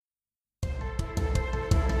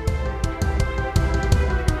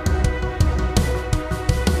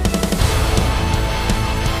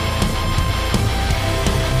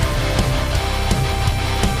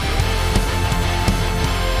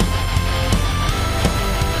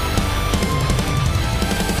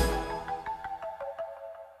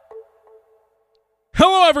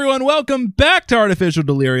everyone, welcome back to Artificial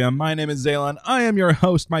Delirium. My name is Zaylon. I am your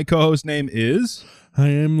host. My co-host name is... I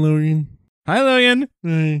am Logan. Hi, Logan.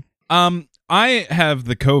 Hey. I have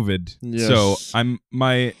the COVID, Yes. so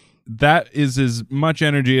that is as much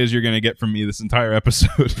energy as you're going to get from me this entire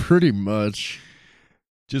episode. Pretty much.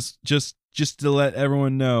 Just to let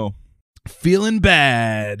everyone know. Feeling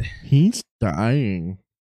bad. He's dying.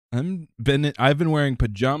 I've been wearing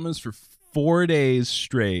pajamas for 4 days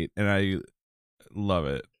straight, and I love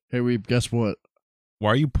it. Hey, Weeb, guess what? Why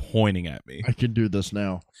are you pointing at me? I can do this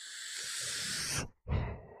now.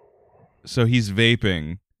 So he's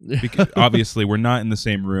vaping. Because obviously, we're not in the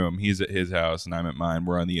same room. He's at his house, and I'm at mine.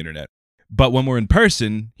 We're on the internet. But when we're in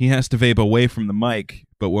person, he has to vape away from the mic.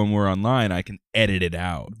 But when we're online, I can edit it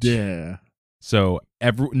out. Yeah. So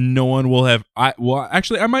no one will have...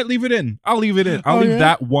 Actually, I might leave it in. I'll leave it in. I'll leave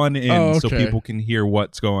that one in so people can hear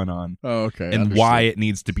what's going on. Oh, okay. And understood. why it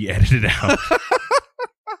needs to be edited out.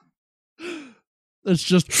 It's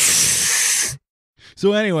just...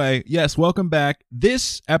 So anyway, yes, welcome back.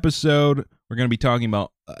 This episode, we're going to be talking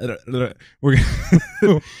about...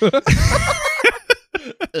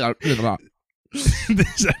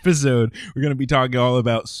 This episode, we're going to be talking all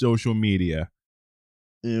about social media.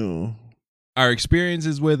 Ew. Our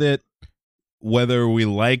experiences with it, whether we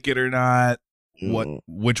like it or not, Ew.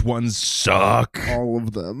 which ones suck. All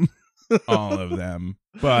of them. All of them.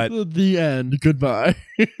 But the end. Goodbye.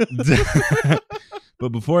 but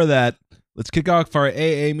before that, let's kick off our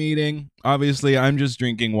AA meeting. Obviously, I'm just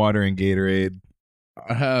drinking water and Gatorade.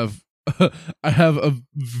 I have a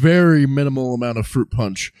very minimal amount of fruit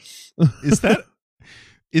punch. Is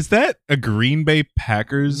that a Green Bay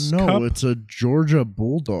Packers No, cup? it's a Georgia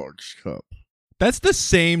Bulldogs cup. That's the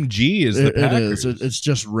same G as the Packers. It is. It's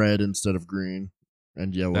just red instead of green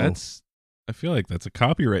and yellow. I feel like that's a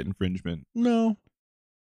copyright infringement. No.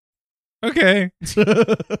 Okay.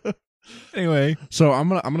 Anyway, so I'm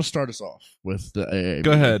gonna start us off with the AA.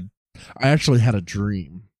 Go ahead. I actually had a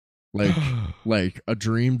dream, like a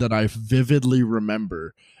dream that I vividly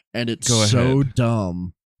remember, and it's so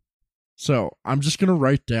dumb. So I'm just gonna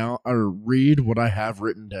write down or read what I have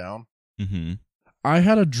written down. Mm-hmm. I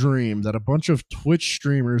had a dream that a bunch of Twitch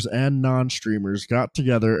streamers and non-streamers got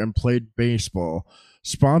together and played baseball,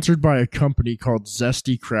 sponsored by a company called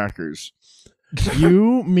Zesty Crackers.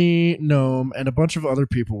 You, me, Gnome, and a bunch of other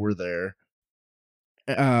people were there.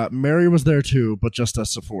 Mary was there too, but just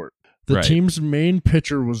as support. The team's main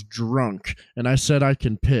pitcher was drunk, and I said I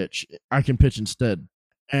can pitch. I can pitch instead.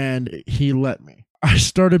 And he let me. I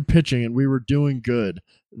started pitching, and we were doing good.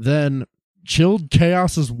 Then Chilled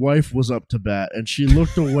Chaos's wife was up to bat, and she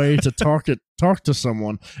looked away to talk to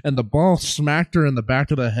someone, and the ball smacked her in the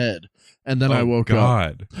back of the head. And then I woke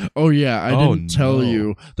up. Oh, yeah. I didn't tell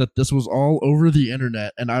you that this was all over the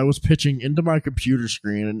internet, and I was pitching into my computer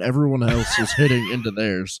screen, and everyone else was hitting into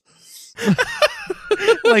theirs.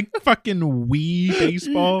 Like fucking Wii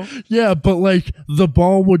baseball? Yeah, but like the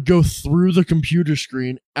ball would go through the computer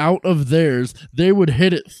screen out of theirs. They would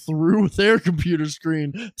hit it through their computer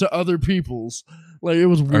screen to other people's. Like, it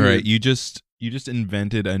was weird. All right, you just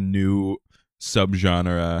invented a new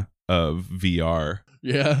subgenre of VR.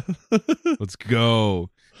 Yeah. Let's go.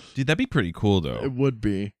 Dude, that'd be pretty cool though. It would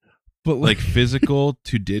be. But like physical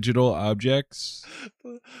to digital objects.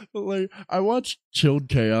 But like, I watch Chilled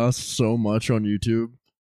Chaos so much on YouTube,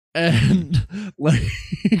 and like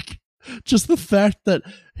just the fact that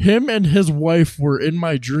him and his wife were in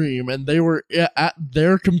my dream and they were at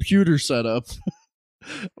their computer setup,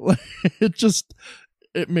 like,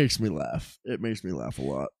 it makes me laugh. It makes me laugh a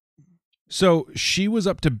lot. So she was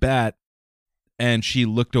up to bat and she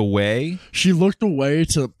looked away? She looked away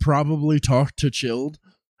to probably talk to Chilled,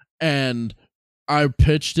 and I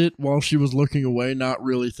pitched it while she was looking away, not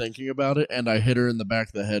really thinking about it, and I hit her in the back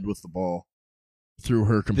of the head with the ball through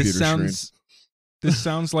her computer screen. This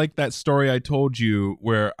sounds like that story I told you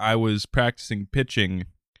where I was practicing pitching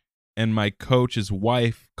and my coach's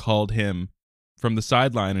wife called him from the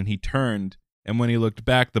sideline and he turned, and when he looked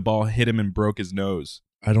back, the ball hit him and broke his nose.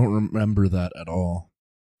 I don't remember that at all.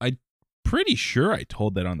 I'm pretty sure I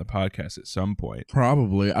told that on the podcast at some point.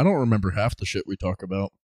 Probably. I don't remember half the shit we talk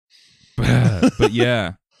about. But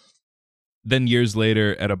yeah. Then years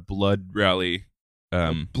later at a blood rally.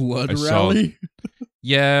 Blood rally?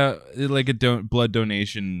 Yeah, like a blood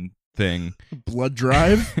donation thing. Blood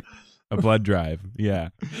drive? A blood drive, yeah.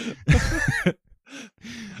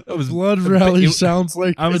 Blood rally sounds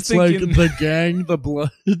like like the gang, the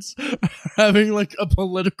Bloods, having like a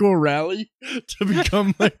political rally to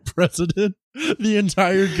become like president. The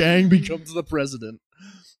entire gang becomes the president.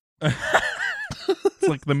 It's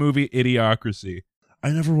like the movie Idiocracy. I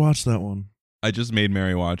never watched that one. I just made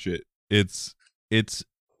Mary watch it. It's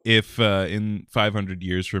if in 500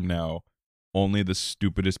 years from now, only the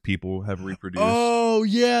stupidest people have reproduced. Oh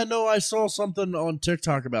yeah, no, I saw something on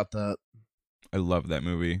TikTok about that. I love that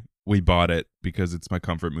movie. We bought it because it's my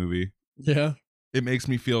comfort movie. Yeah. It makes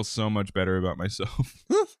me feel so much better about myself.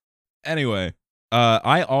 Anyway,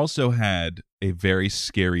 I also had a very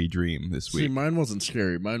scary dream this week. See, mine wasn't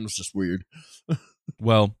scary. Mine was just weird.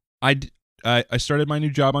 Well, I started my new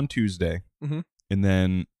job on Tuesday, Mhm. and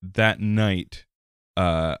then that night,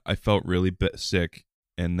 I felt really sick,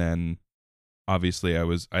 and then obviously I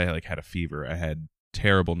like had a fever. I had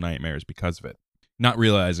terrible nightmares because of it, not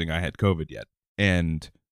realizing I had COVID yet, and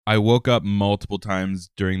I woke up multiple times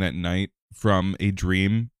during that night from a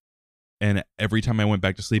dream, and every time I went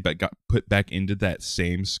back to sleep, I got put back into that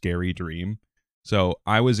same scary dream. So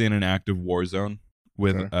I was in an active war zone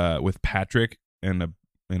with Patrick and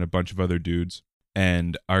a bunch of other dudes,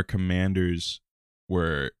 and our commanders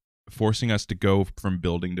were forcing us to go from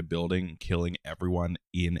building to building, killing everyone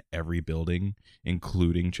in every building,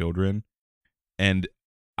 including children. And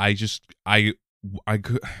I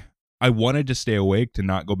wanted to stay awake to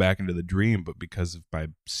not go back into the dream, but because of my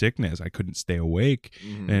sickness, I couldn't stay awake,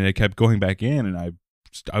 and I kept going back in, and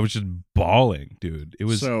I was just bawling, dude. It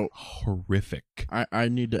was So, horrific. I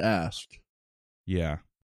need to ask. Yeah.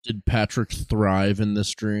 Did Patrick thrive in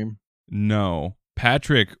this dream? No.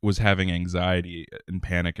 Patrick was having anxiety and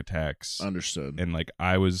panic attacks. Understood. And like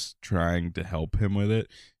I was trying to help him with it.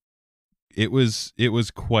 It was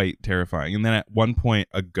quite terrifying. And then at one point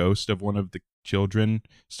a ghost of one of the children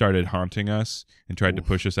started haunting us and tried to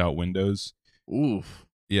push us out windows. Oof.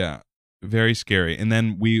 Yeah. Very scary. And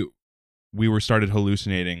then we started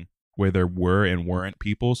hallucinating where there were and weren't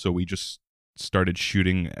people, so we just started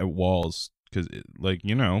shooting at walls cuz like,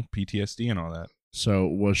 PTSD and all that. So,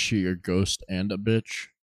 was she a ghost and a bitch?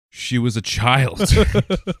 She was a child.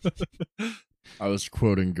 I was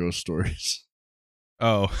quoting ghost stories.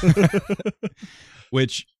 Oh.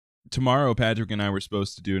 Which tomorrow Patrick and I were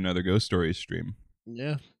supposed to do another ghost stories stream.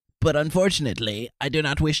 Yeah. But unfortunately, I do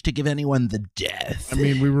not wish to give anyone the death. I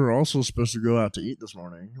mean, we were also supposed to go out to eat this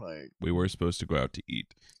morning. Like, we were supposed to go out to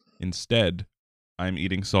eat. Instead, I'm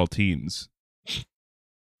eating saltines.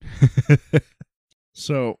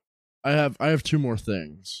 So, I have two more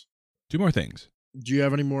things. Two more things. Do you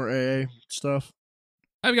have any more AA stuff?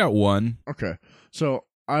 I've got one. Okay. So,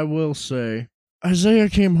 I will say Isaiah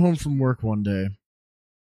came home from work one day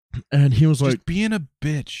and he was Just like being a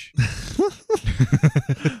bitch.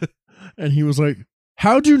 and he was like,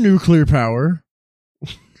 "How do nuclear power?"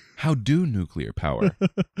 How do nuclear power?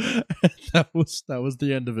 that was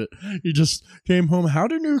the end of it. He just came home, "How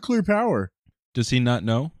do nuclear power?" Does he not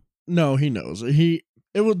know? No, he knows.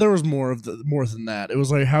 There was more than that. It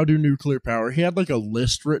was like, "How do nuclear power?" He had like a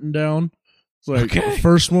list written down. It's like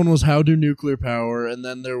first one was how do nuclear power, and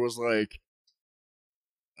then there was like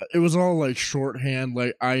it was all like shorthand,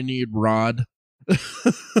 like I need rod.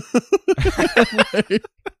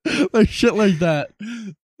 like shit like that.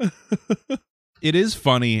 It is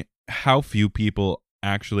funny how few people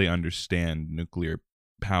actually understand nuclear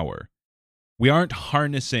power. We aren't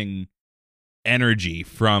harnessing energy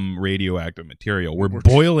from radioactive material. We're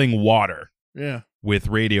boiling water with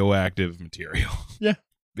radioactive material. Yeah.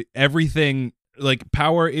 Everything, like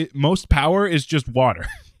power, most power is just water.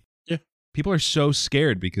 Yeah. People are so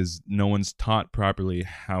scared because no one's taught properly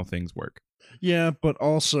how things work. Yeah, but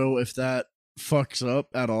also if that fucks up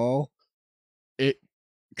at all, it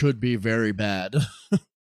could be very bad.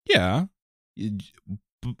 Yeah. It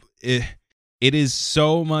is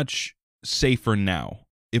so much safer now.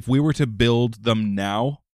 If we were to build them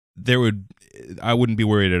now, I wouldn't be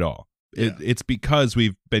worried at all. Yeah. It's because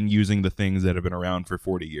we've been using the things that have been around for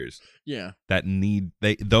 40 years. Yeah.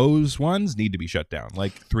 Those ones need to be shut down,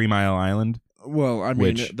 like 3 Mile Island. Well, I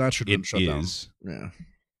mean, that should have been shut down. Yeah.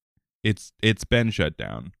 It's been shut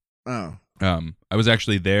down. Oh. I was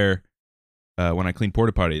actually there when I cleaned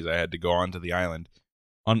porta potties. I had to go onto the island.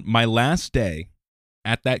 On my last day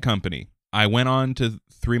at that company, I went on to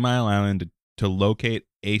 3 Mile Island to locate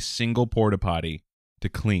a single porta potty to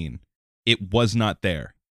clean. It was not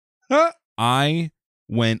there. I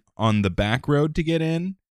went on the back road to get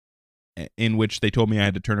in which they told me I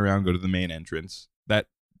had to turn around and go to the main entrance.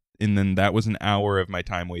 And then that was an hour of my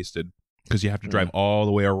time wasted because you have to drive all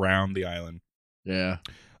the way around the island. Yeah.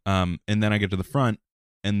 And then I get to the front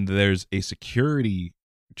and there's a security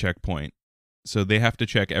checkpoint. So they have to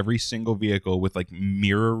check every single vehicle with like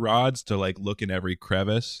mirror rods to like look in every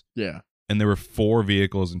crevice. Yeah. And there were 4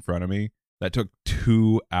 vehicles in front of me. That took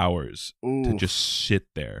 2 hours to just sit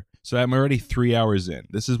there. So I'm already 3 hours in.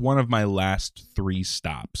 This is one of my last 3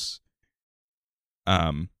 stops.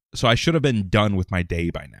 So I should have been done with my day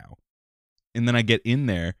by now. And then I get in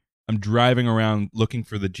there. I'm driving around looking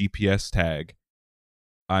for the GPS tag.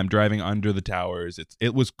 I'm driving under the towers.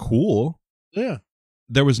 It was cool. Yeah.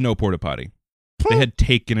 There was no porta potty. They had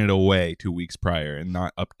taken it away 2 weeks prior and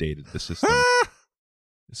not updated the system.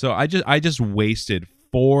 So I just wasted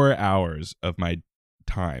 4 hours of my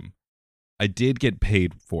time. I did get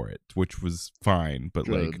paid for it, which was fine, but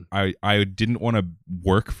Good. like I didn't want to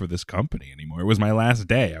work for this company anymore. It was my last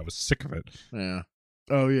day. I was sick of it. Yeah.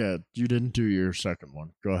 Oh, yeah. You didn't do your second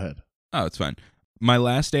one. Go ahead. Oh, it's fine. My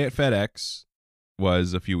last day at FedEx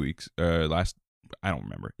was a few weeks. I don't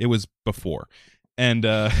remember. It was before. And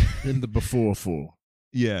In the before full.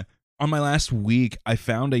 yeah. On my last week, I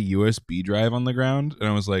found a USB drive on the ground, and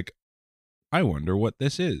I was like, I wonder what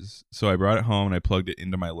this is. So I brought it home, and I plugged it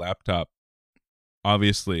into my laptop.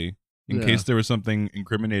 Obviously, in Yeah. case there was something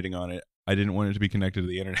incriminating on it, I didn't want it to be connected to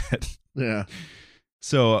the internet. Yeah.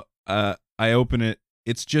 So I open it.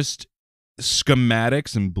 It's just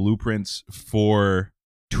schematics and blueprints for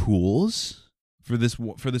tools for this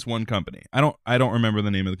one company. I don't remember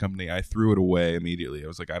the name of the company. I threw it away immediately. I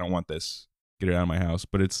was like, I don't want this. Get it out of my house.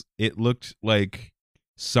 But it looked like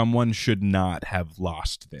someone should not have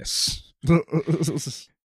lost this.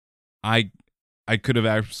 I could have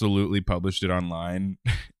absolutely published it online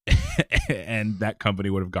and that company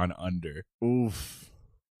would have gone under. Oof.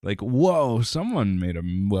 Like, whoa, someone made a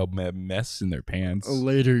mess in their pants.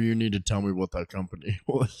 Later, you need to tell me what that company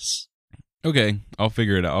was. Okay, I'll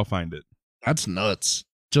figure it out. I'll find it. That's nuts.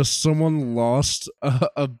 Just someone lost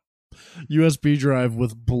a USB drive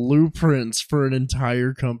with blueprints for an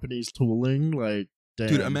entire company's tooling. Like, damn.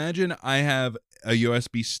 Dude, imagine I have a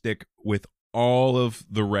USB stick with all of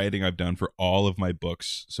the writing I've done for all of my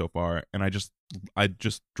books so far, and I just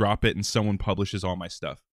drop it and someone publishes all my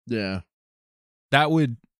stuff. Yeah. That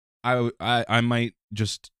would I might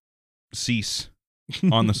just cease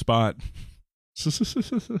on the spot.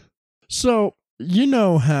 So, you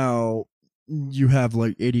know how you have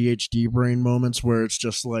like ADHD brain moments where it's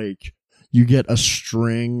just like you get a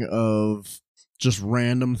string of just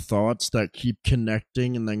random thoughts that keep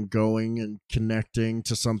connecting and then going and connecting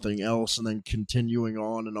to something else and then continuing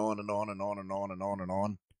on and on and on and on and on and on and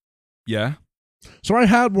on. Yeah. So I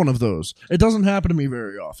had one of those. It doesn't happen to me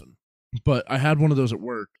very often, but I had one of those at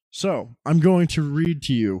work. So I'm going to read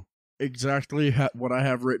to you exactly what I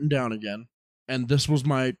have written down again. And this was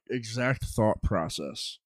my exact thought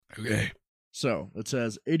process. Okay. So it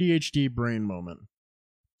says ADHD brain moment.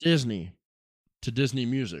 Disney to Disney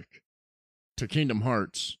music to Kingdom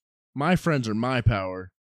Hearts. My friends are my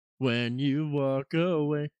power. When you walk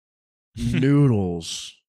away.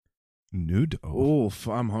 Noodles. Noodle. Oof,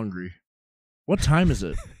 I'm hungry. What time is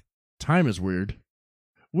it? Time is weird.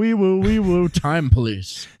 Wee woo, time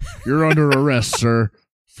police. You're under arrest, sir.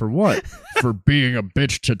 For what? For being a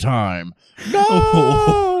bitch to time.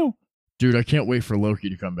 No! Dude, I can't wait for Loki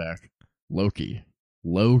to come back. Loki.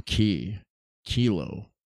 Low key. Kilo.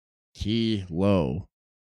 Kilo.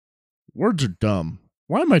 Words are dumb.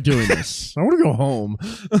 Why am I doing this? I want to go home.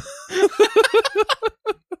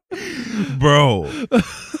 Bro.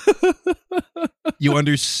 You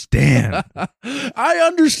understand. I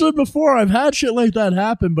understood before. I've had shit like that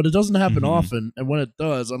happen, but it doesn't happen Mhm. often. And when it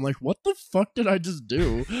does, I'm like, what the fuck did I just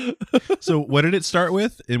do? So what did it start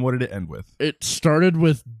with and what did it end with? It started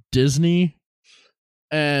with Disney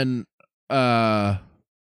and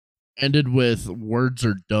ended with words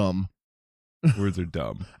are dumb. Words are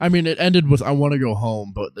dumb. I mean, it ended with I want to go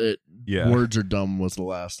home, but Yeah. words are dumb was the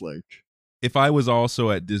last like. If I was also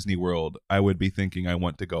at Disney World, I would be thinking I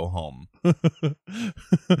want to go home.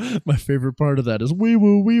 My favorite part of that is wee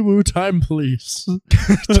woo, time police.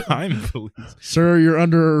 Time police. Sir, you're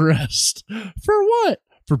under arrest. For what?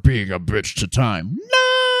 For being a bitch to time.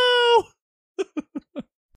 No!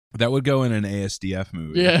 That would go in an ASDF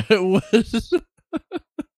movie. Yeah, it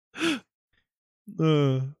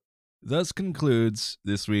was. Thus concludes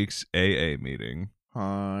this week's AA meeting.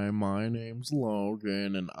 Hi, my name's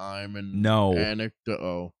Logan, and I'm an No.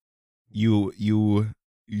 anecdote. You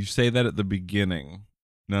say that at the beginning.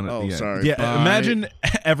 None at Oh, the end. sorry. Yeah, Bye. imagine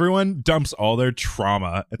everyone dumps all their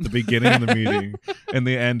trauma at the beginning of the meeting and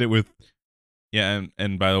they end it with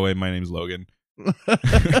and by the way, my name's Logan.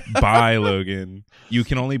 Bye, Logan. You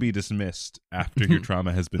can only be dismissed after your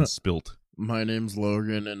trauma has been spilt. My name's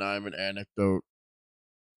Logan, and I'm an anecdote.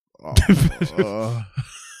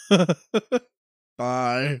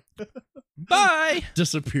 Bye. Bye.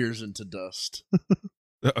 Disappears into dust.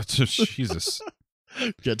 Jesus.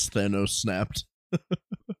 Gets Thanos snapped.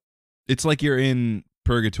 It's like you're in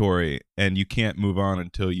purgatory and you can't move on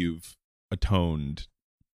until you've atoned.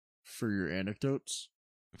 For your anecdotes?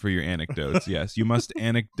 For your anecdotes, yes. You must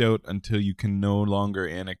anecdote until you can no longer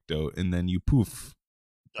anecdote, and then you poof.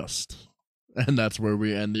 Dust. And that's where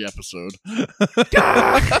we end the episode.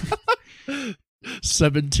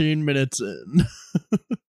 17 minutes in.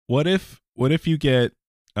 What if you get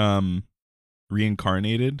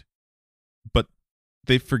reincarnated, but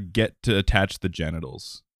they forget to attach the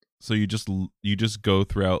genitals? So you just go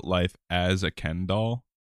throughout life as a Ken doll?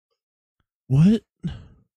 What?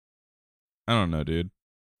 I don't know, dude.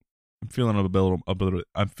 I'm feeling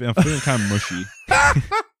I'm feeling kind of mushy.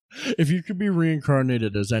 If you could be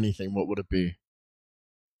reincarnated as anything, what would it be?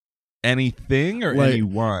 Anything or Like,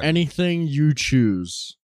 anyone? Anything you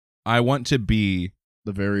choose. I want to be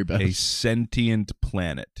The very best. a sentient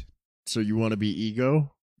planet. So you want to be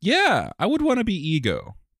Ego? Yeah, I would want to be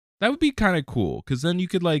Ego. That would be kind of cool, because then you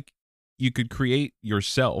could create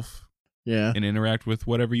yourself Yeah. and interact with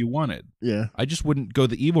whatever you wanted. Yeah. I just wouldn't go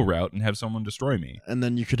the evil route and have someone destroy me. And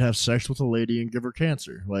then you could have sex with a lady and give her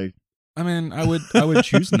cancer. Like, I mean, I would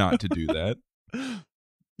choose not to do that.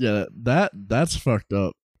 yeah, that's fucked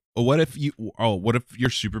up. Or what if your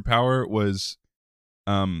superpower was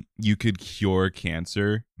you could cure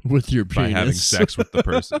cancer With your by penis. having sex with the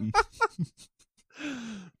person?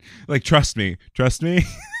 Like, trust me.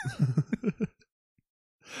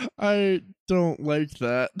 I don't like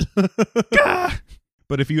that.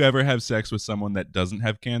 But if you ever have sex with someone that doesn't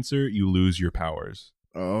have cancer, you lose your powers.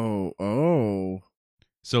 Oh.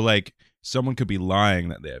 So, like, someone could be lying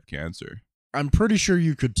that they have cancer. I'm pretty sure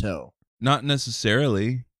you could tell. Not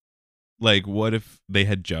necessarily. Like, what if they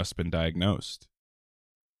had just been diagnosed?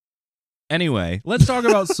 Anyway, let's talk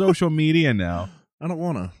about social media now. I don't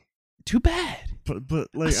want to. Too bad. But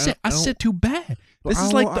like, I said too bad. But This I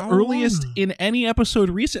is don't- like the I don't earliest wanna. in any episode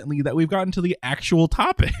recently that we've gotten to the actual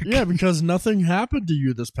topic. Yeah, because nothing happened to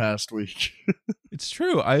you this past week. It's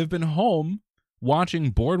true. I have been home watching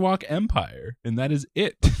Boardwalk Empire, and that is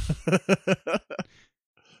it.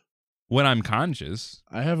 When I'm conscious.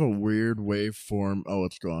 I have a weird waveform. Oh,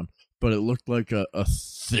 it's gone. But it looked like a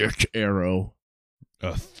thick arrow.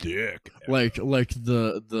 A thick. Like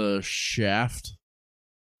the shaft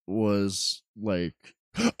was like,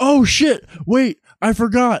 oh shit, wait, I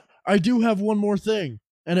forgot. I do have one more thing.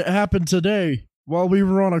 And it happened today while we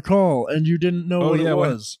were on a call and you didn't know what it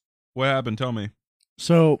was. What happened? Tell me.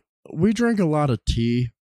 So we drink a lot of tea.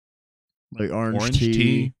 Like orange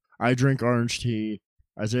tea. I drink orange tea.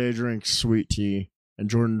 Isaiah drinks sweet tea. And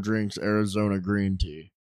Jordan drinks Arizona green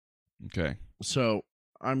tea. Okay. So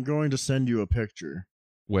I'm going to send you a picture.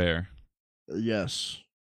 Where? Yes.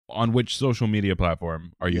 On which social media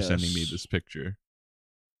platform are you sending me Yes. this picture?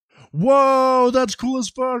 Whoa, that's cool as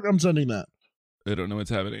fuck. I'm sending that. I don't know what's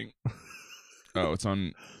happening. Oh, it's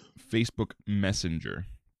on Facebook Messenger.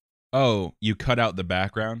 Oh, you cut out the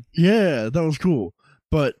background? Yeah, that was cool.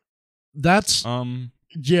 But that's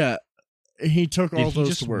yeah, he took all did he those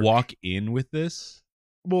just to work. walk in with this?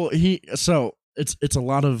 Well, it's a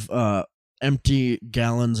lot of empty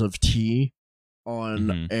gallons of tea on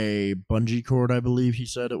Mhm. a bungee cord, I believe he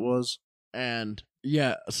said it was. And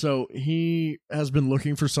yeah, so he has been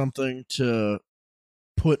looking for something to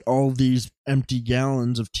put all these empty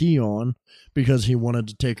gallons of tea on because he wanted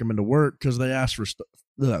to take them into work because they asked for stuff.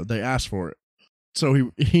 They asked for it.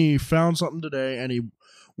 So he found something today and he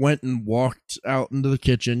went and walked out into the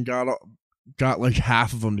kitchen, got like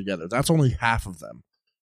half of them together. That's only half of them.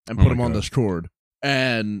 And Oh put my them on God. this cord.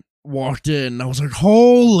 And walked in and I was like,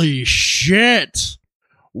 holy shit.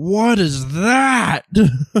 What is that?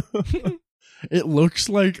 It looks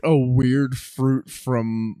like a weird fruit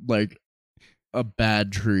from like a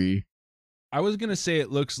bad tree. I was going to say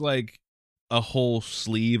it looks like a whole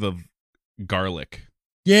sleeve of garlic.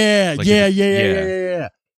 Yeah, Like yeah, if yeah, it- yeah, yeah, yeah.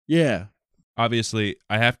 Yeah. Obviously,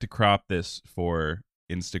 I have to crop this for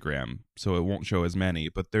Instagram, so it won't show as many,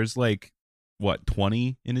 but there's like, what,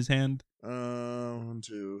 20 in his hand? 1,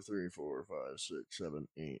 2, 3, 4, 5, 6, 7,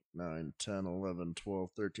 8, 9, 10, 11, 12,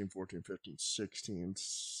 13, 14, 15, 16,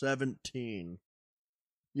 17.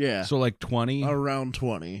 Yeah. So like 20? Around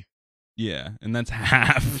 20. Yeah, and that's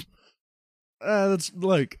half. That's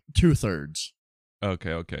like 2/3.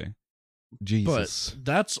 Okay. Jesus. But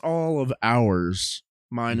that's all of ours,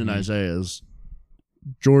 mine and Mhm. Isaiah's.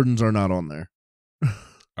 Jordan's are not on there.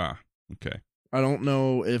 Okay. I don't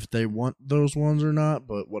know if they want those ones or not,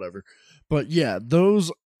 but whatever. But yeah,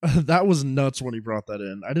 those that was nuts when he brought that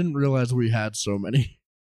in. I didn't realize we had so many.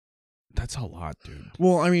 That's a lot, dude.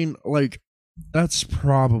 Well, I mean, like that's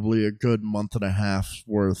probably a good month and a half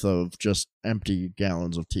worth of just empty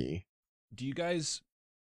gallons of tea. Do you guys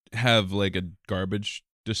have like a garbage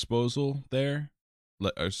disposal there?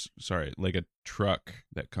 sorry, like a truck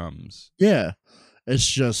that comes. Yeah. It's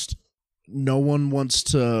just no one wants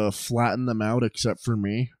to flatten them out except for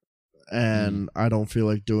me. And I don't feel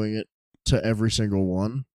like doing it to every single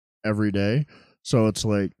one every day. So it's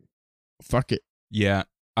like, fuck it. Yeah.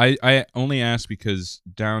 I only asked because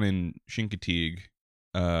down in Chincoteague,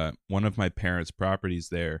 one of my parents' properties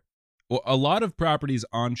there, well, a lot of properties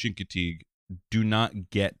on Chincoteague do not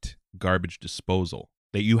get garbage disposal.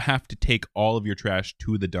 That you have to take all of your trash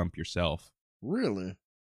to the dump yourself. Really?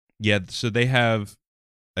 Yeah, so they have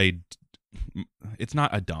it's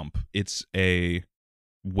not a dump, it's a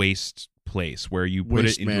waste place where you put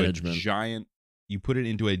Waste it into management. you put it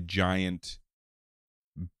into a giant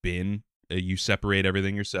bin. You separate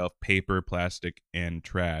everything yourself, paper, plastic, and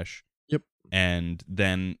trash. Yep. And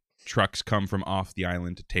then trucks come from off the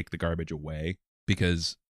island to take the garbage away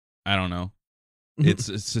because I don't know. It's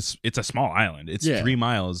a small island. It's 3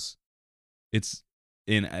 miles. It's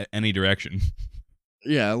in any direction.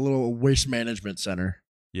 Yeah, a little waste management center.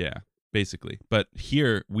 Yeah, basically. But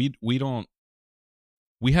here we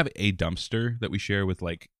have a dumpster that we share with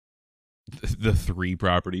like the 3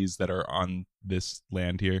 properties that are on this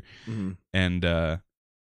land here. Mm-hmm. And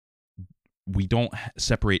we don't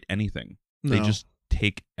separate anything. No. They just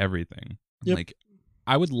take everything. Yep. Like,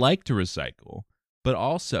 I would like to recycle, but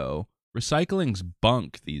also recycling's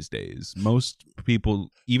bunk these days. Most people,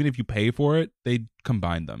 even if you pay for it, they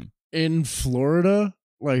combine them. In Florida,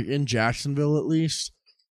 like in Jacksonville at least,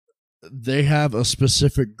 they have a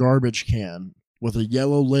specific garbage can with a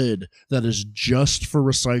yellow lid that is just for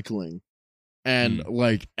recycling. And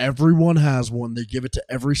like everyone has one. They give it to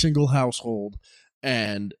every single household,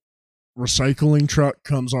 and recycling truck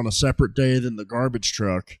comes on a separate day than the garbage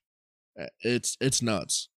truck. It's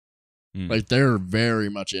nuts. Like they're very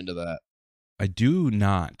much into that. I do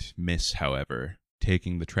not miss, however,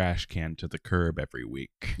 taking the trash can to the curb every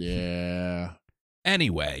week. Yeah.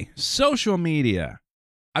 Anyway, social media.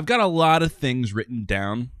 I've got a lot of things written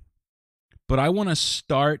down, but I want to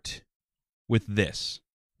start with this.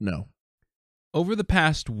 No. Over the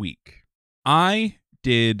past week, I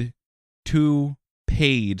did 2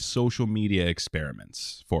 paid social media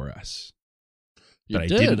experiments for us that I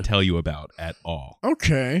didn't tell you about at all.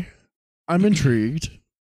 Okay. I'm intrigued.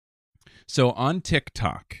 So on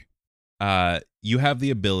TikTok, you have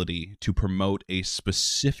the ability to promote a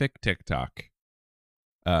specific TikTok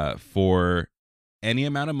for any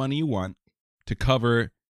amount of money you want to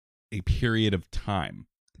cover a period of time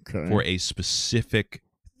for a specific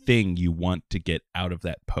thing you want to get out of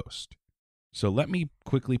that post. So let me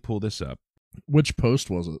quickly pull this up. Which post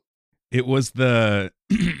was it? It was the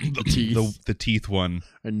teeth. the teeth one.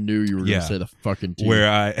 I knew you were going to say the fucking teeth. Where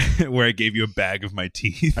I gave you a bag of my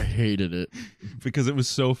teeth. I hated it. Because it was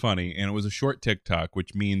so funny, and it was a short TikTok,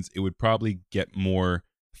 which means it would probably get more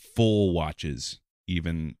full watches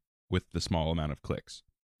even with the small amount of clicks.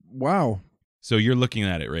 Wow. So you're looking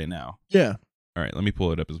at it right now. Yeah. All right, let me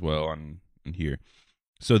pull it up as well on here.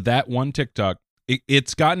 So that one TikTok,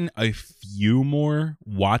 it's gotten a few more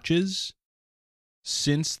watches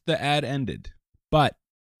since the ad ended, but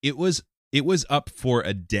it was up for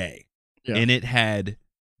a day, and it had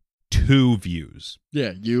 2 views.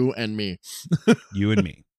 Yeah, you and me. You and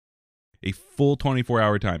me. A full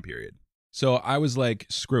 24-hour time period. So I was like,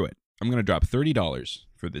 screw it. I'm going to drop $30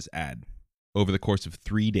 for this ad over the course of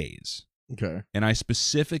 3 days. Okay. And I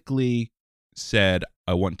specifically said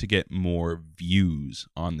I want to get more views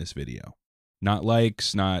on this video. Not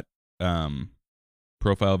likes, not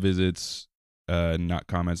profile visits, not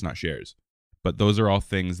comments, not shares. But those are all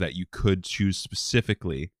things that you could choose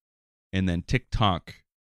specifically. And then TikTok,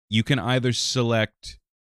 you can either select,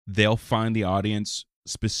 they'll find the audience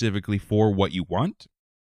specifically for what you want,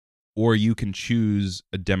 or you can choose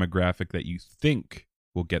a demographic that you think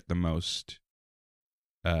will get the most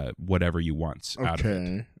whatever you want out of it.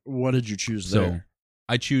 Okay. What did you choose there?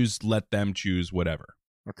 I choose let them choose whatever.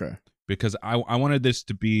 Okay. Because I wanted this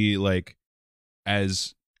to be like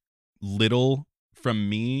as little from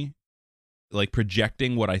me, like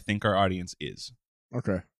projecting what I think our audience is.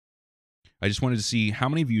 Okay. I just wanted to see how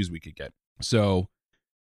many views we could get. So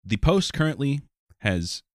the post currently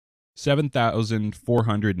has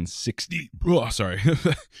 7,460. Oh, sorry.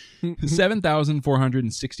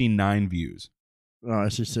 7,469 views. Oh, I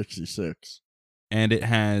see 66. And it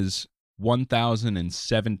has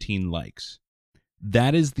 1,017 likes.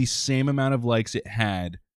 That is the same amount of likes it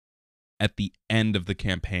had at the end of the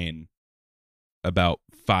campaign about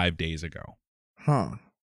 5 days ago. Huh.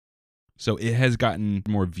 So it has gotten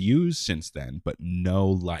more views since then, but no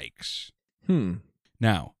likes.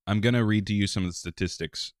 Now, I'm going to read to you some of the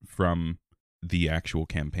statistics from the actual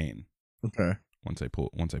campaign. Okay. once I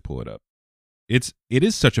pull it up. It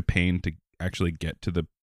is such a pain to actually get to the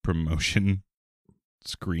promotion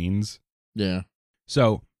screens. Yeah.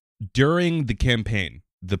 So during the campaign,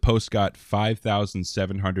 the post got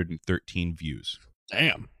 5,713 views.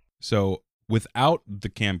 Damn. So without the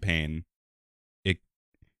campaign,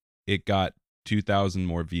 it got 2,000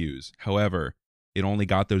 more views. However, it only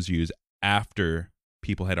got those views after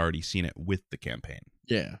people had already seen it with the campaign.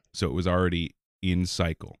 Yeah. So it was already in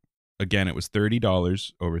cycle. Again, it was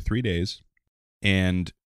 $30 over 3 days.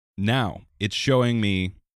 And now it's showing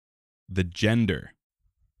me the gender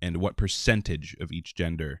and what percentage of each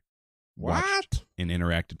gender watched and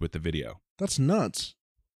interacted with the video. That's nuts.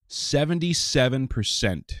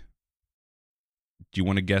 77%. Do you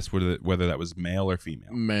want to guess whether that was male or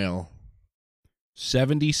female? Male.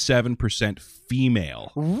 77%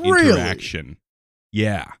 female Really? interaction.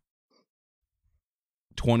 Yeah.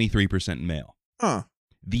 23% male. Huh.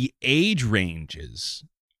 The age ranges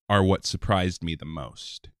are what surprised me the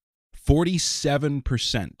most.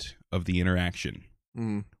 47% of the interaction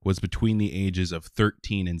was between the ages of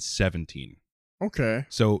 13 and 17. Okay.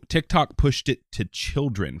 So TikTok pushed it to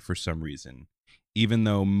children for some reason, even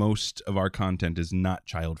though most of our content is not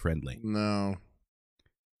child-friendly. No.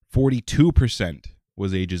 42%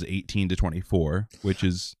 was ages 18 to 24, which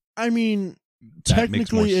is... I mean, that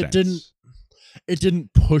makes more technically it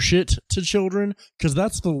didn't push it to children because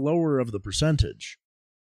that's the lower of the percentage.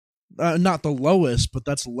 Not the lowest, but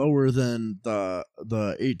that's lower than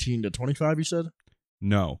the 18 to 25 you said?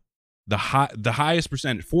 No. The highest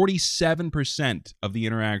percent, 47% of the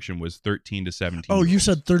interaction was 13 to 17. Oh, you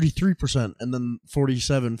said 33% and then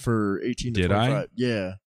 47 for 18 to Did 25. I?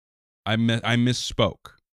 Yeah. I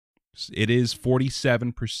misspoke. It is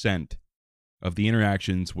 47% of the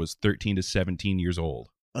interactions was 13 to 17 years old.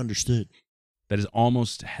 Understood. That is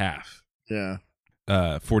almost half. Yeah.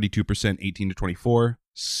 42% 18 to 24,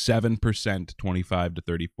 7% 25 to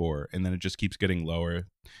 34, and then it just keeps getting lower.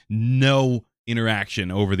 No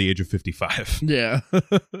interaction over the age of 55. Yeah.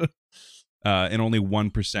 And only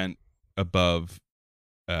 1% above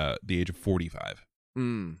the age of 45.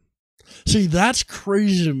 See, that's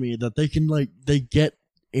crazy to me that they can they get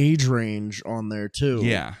age range on there too.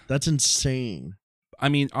 Yeah. That's insane. I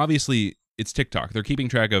mean, obviously, it's TikTok. They're keeping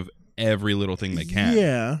track of every little thing they can.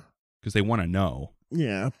 Yeah. Because they want to know.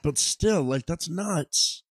 Yeah, but still, that's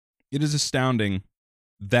nuts. It is astounding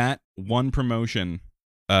that one promotion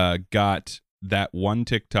got that one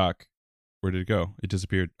TikTok. Where did it go? It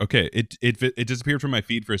disappeared. Okay, it disappeared from my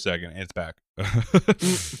feed for a second, and it's back.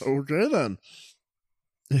 Okay, then.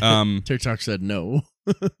 TikTok said no.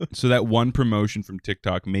 So that one promotion from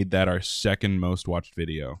TikTok made that our second most watched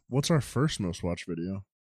video. What's our first most watched video?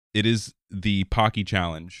 It is the Pocky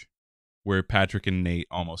Challenge, where Patrick and Nate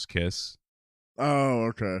almost kiss. Oh,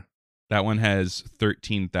 okay. That one has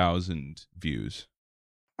 13,000 views.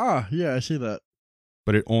 Ah, yeah, I see that.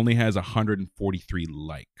 But it only has 143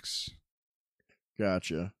 likes.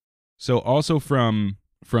 Gotcha. So also from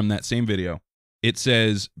that same video, it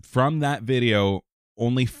says from that video,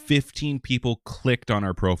 only 15 people clicked on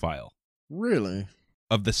our profile. Really?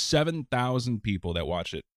 Of the 7,000 people that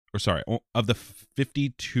watched it, or sorry, of the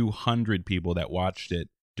 5,200 people that watched it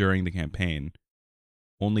during the campaign,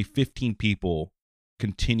 only 15 people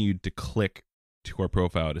continued to click to our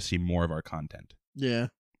profile to see more of our content. Yeah.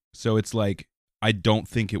 So it's like, I don't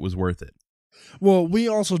think it was worth it. Well, we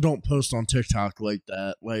also don't post on TikTok like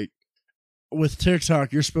that. With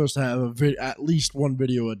TikTok, you're supposed to have at least one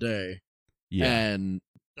video a day. Yeah. And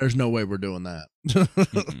there's no way we're doing that.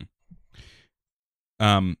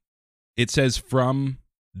 It says from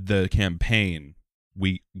the campaign,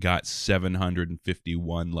 we got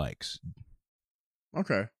 751 likes.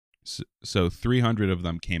 Okay. So 300 of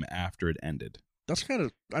them came after it ended. That's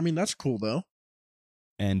that's cool though.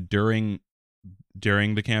 And during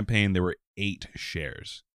the campaign, there were 8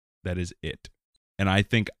 shares. That is it. And I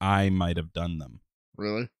think I might have done them.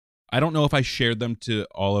 Really? I don't know if I shared them to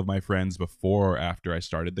all of my friends before or after I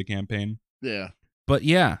started the campaign. Yeah. But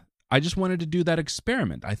yeah, I just wanted to do that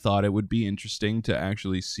experiment. I thought it would be interesting to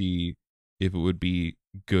actually see if it would be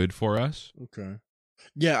good for us. Okay.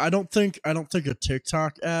 Yeah, I don't think a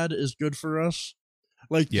TikTok ad is good for us.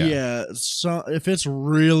 So if it's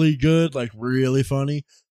really good, really funny,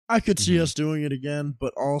 I could see us doing it again,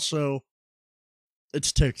 but also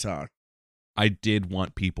it's TikTok. I did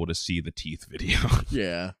want people to see the teeth video.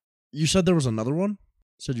 Yeah. You said there was another one?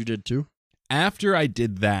 Said you did too? After I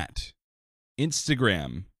did that,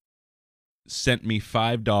 Instagram sent me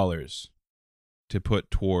 $5 to put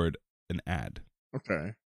toward an ad.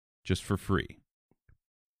 Okay. Just for free.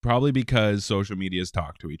 Probably because social medias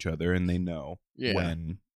talk to each other and they know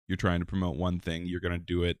when you're trying to promote one thing, you're going to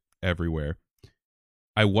do it everywhere.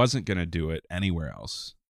 I wasn't going to do it anywhere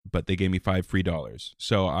else, but they gave me $5 free.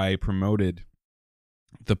 So I promoted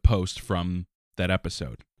the post from that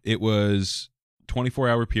episode. It was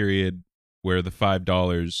 24-hour period where the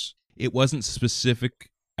 $5, it wasn't specific.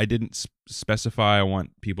 I didn't specify I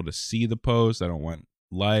want people to see the post. I don't want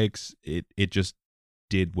likes. It just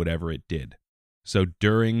did whatever it did. So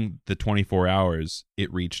during the 24 hours,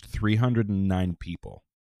 it reached 309 people.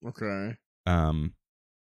 Okay.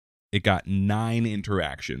 It got 9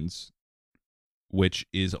 interactions, which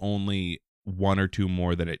is only 1 or 2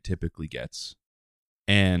 more than it typically gets,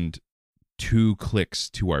 and 2 clicks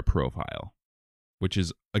to our profile, which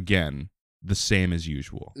is, again, the same as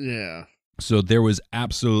usual. Yeah. So there was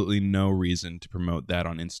absolutely no reason to promote that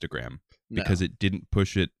on Instagram because it didn't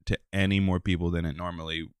push it to any more people than it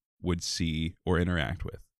normally would see or interact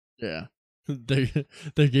with. Yeah. They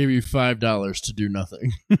gave you $5 to do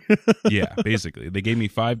nothing. Yeah, basically. They gave me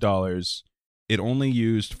 $5. It only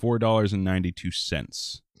used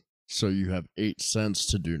 $4.92. So you have 8 cents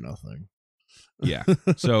to do nothing. Yeah.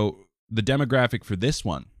 So the demographic for this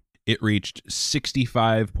one, it reached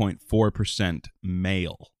 65.4%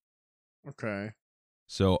 male. Okay.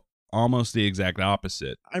 So almost the exact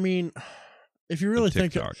opposite. I mean, if you really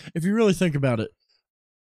think TikTok. about it,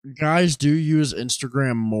 guys do use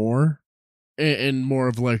Instagram more in more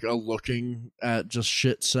of like a looking at just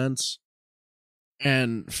shit sense,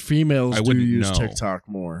 and females do use TikTok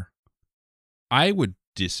more. I would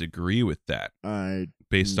disagree with that.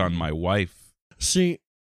 Based on my wife. See,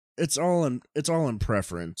 it's all in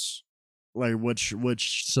preference, like which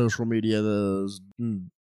social media the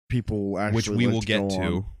people actually which we like will get to.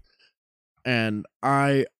 on. And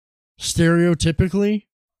stereotypically,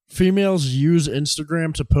 females use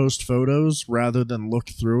Instagram to post photos rather than look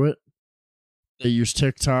through it. They use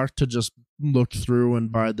TikTok to just look through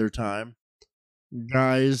and bide their time.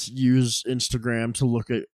 Guys use Instagram to look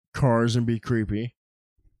at cars and be creepy.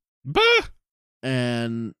 Bah!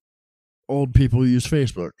 And old people use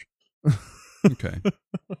Facebook. Okay.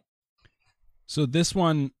 So this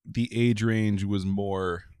one, the age range was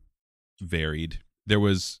more varied. There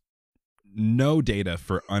was no data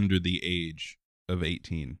for under the age of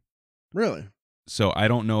 18. Really? So I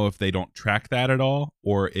don't know if they don't track that at all,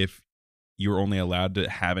 or if you're only allowed to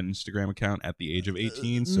have an Instagram account at the age of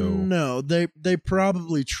 18. So no, they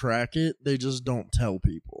probably track it. They just don't tell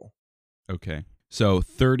people. Okay. So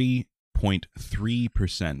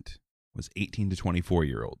 30.3% was 18 to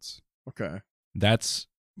 24-year-olds. Okay. That's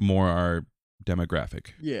more our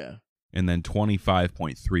demographic. Yeah. And then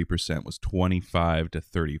 25.3% was 25 to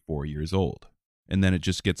 34 years old. And then it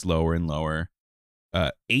just gets lower and lower.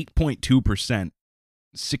 8.2%,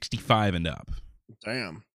 65 and up.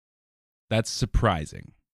 Damn. That's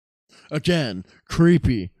surprising. Again,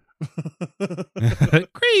 creepy.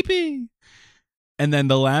 Creepy. And then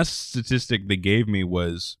the last statistic they gave me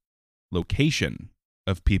was location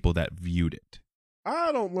of people that viewed it.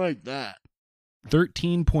 I don't like that.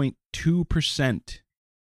 13.2%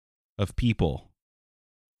 of people.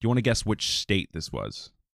 Do you want to guess which state this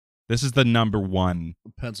was? This is the number 1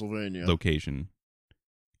 Pennsylvania location.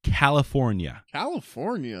 California.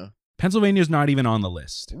 California? Pennsylvania's not even on the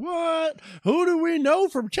list. What? Who do we know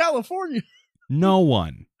from California? No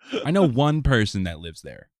one. I know one person that lives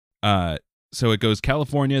there. So it goes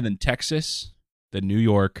California, then Texas, then New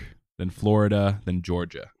York, then Florida, then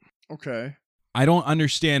Georgia. Okay. I don't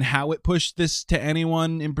understand how it pushed this to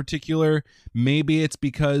anyone in particular. Maybe it's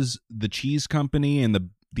because the cheese company and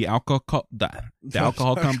the alcohol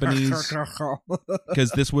companies,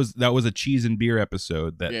 because that was a cheese and beer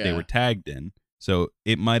episode that they were tagged in. So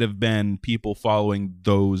it might have been people following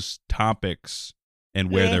those topics and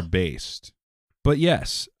where they're based. But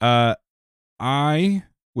yes, I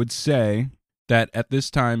would say that at this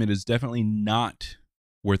time it is definitely not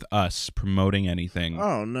worth us promoting anything.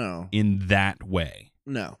 Oh, no. In that way.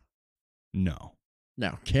 No. No.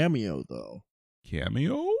 Now, Cameo, though.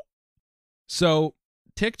 Cameo? So,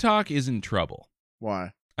 TikTok is in trouble.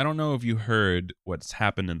 Why? I don't know if you heard what's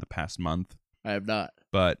happened in the past month. I have not.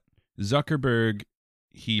 But Zuckerberg,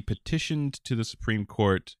 he petitioned to the Supreme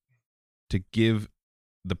Court to give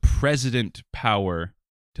the president power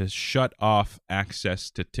to shut off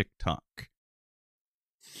access to TikTok.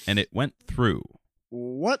 And it went through.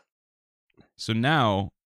 What? So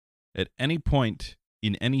now, at any point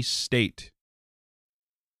in any state,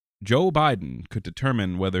 Joe Biden could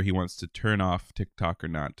determine whether he wants to turn off TikTok or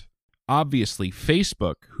not. Obviously,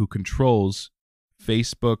 Facebook, who controls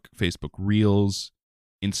Facebook Reels,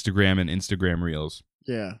 Instagram, and Instagram Reels.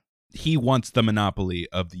 Yeah. He wants the monopoly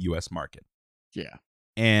of the U.S. market. Yeah.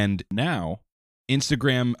 And now,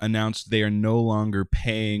 Instagram announced they are no longer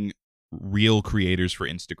paying real creators for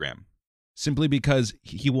Instagram, simply because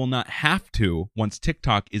he will not have to once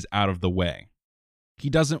TikTok is out of the way. He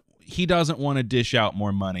doesn't want to dish out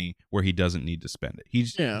more money where he doesn't need to spend it.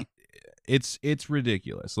 It's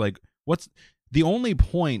ridiculous. Like, what's the only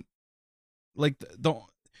point? Like,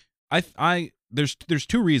 there's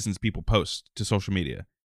two reasons people post to social media: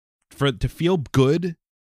 to feel good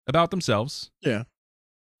about themselves, Yeah.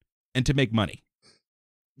 and to make money.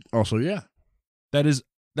 Also, yeah. That is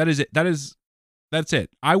it. That's it.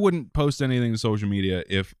 I wouldn't post anything to social media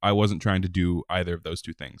if I wasn't trying to do either of those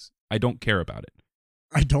two things. I don't care about it.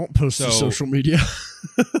 I don't post to social media.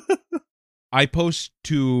 I post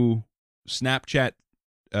to Snapchat.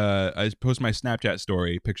 I post my Snapchat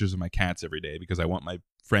story pictures of my cats every day because I want my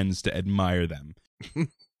friends to admire them.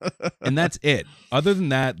 And that's it. Other than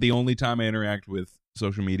that, the only time I interact with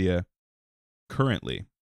social media currently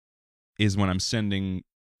is when I'm sending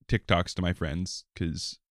TikToks to my friends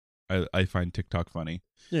because I find TikTok funny.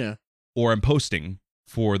 Yeah. Or I'm posting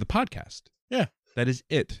for the podcast. Yeah. That is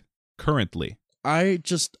it currently. I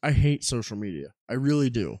hate social media. I really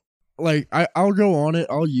do. Like, I'll go on it.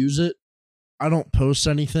 I'll use it. I don't post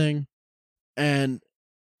anything. And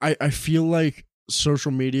I feel like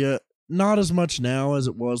social media, not as much now as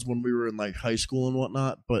it was when we were in like high school and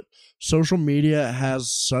whatnot, but social media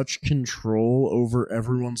has such control over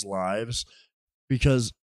everyone's lives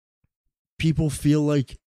because people feel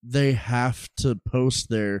like they have to post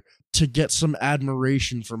there to get some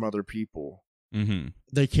admiration from other people. Mm-hmm.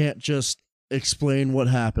 They can't just explain what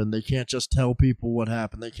happened. They can't just tell people what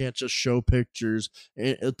happened. They can't just show pictures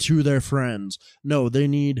to their friends. No, they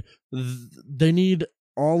need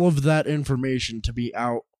all of that information to be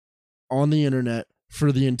out on the internet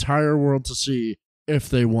for the entire world to see if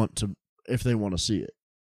they want to see it.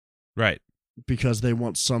 Right. Because they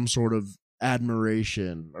want some sort of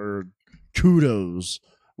admiration or kudos.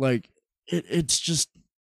 Like, it's just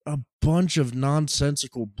a bunch of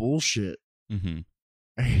nonsensical bullshit. Mm-hmm.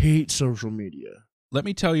 I hate social media. Let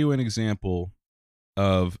me tell you an example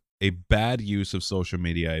of a bad use of social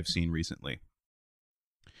media I've seen recently.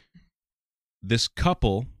 This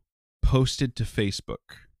couple posted to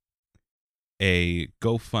Facebook a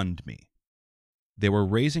GoFundMe. They were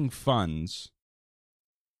raising funds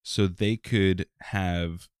so they could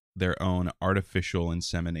have their own artificial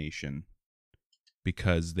insemination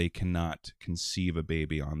because they cannot conceive a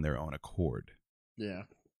baby on their own accord. Yeah.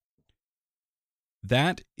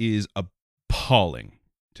 That is appalling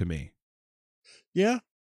to me. Yeah.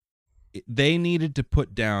 They needed to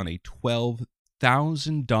put down a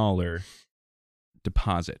 $12,000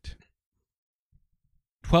 deposit.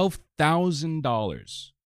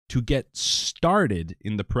 $12,000 to get started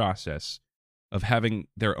in the process of having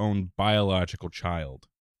their own biological child.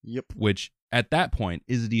 Yep. Which at that point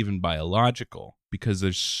isn't even biological because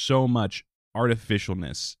there's so much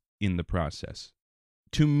artificialness in the process.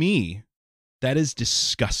 To me, that is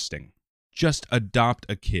disgusting. Just adopt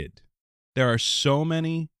a kid. There are so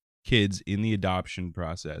many kids in the adoption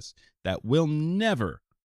process that will never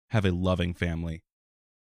have a loving family.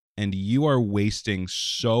 And you are wasting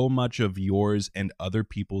so much of yours and other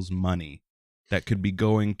people's money that could be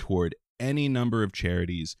going toward any number of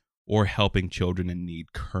charities or helping children in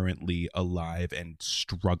need currently alive and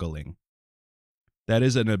struggling. That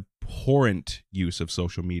is an abhorrent use of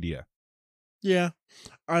social media. Yeah.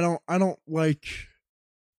 I don't like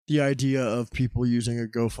the idea of people using a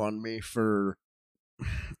GoFundMe for,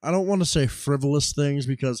 I don't want to say frivolous things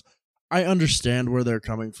because I understand where they're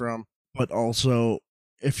coming from, but also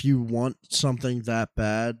if you want something that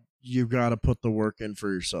bad, you got to put the work in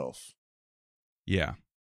for yourself. Yeah.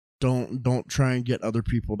 Don't try and get other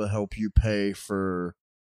people to help you pay for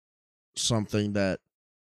something that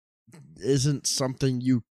isn't something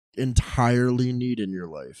you entirely need in your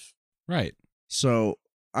life. Right. So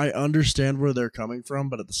I understand where they're coming from,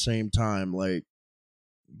 but at the same time, like,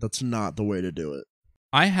 that's not the way to do it.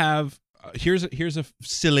 I have here's a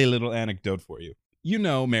silly little anecdote for you. You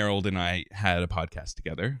know, Meryl and I had a podcast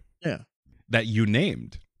together. Yeah. That you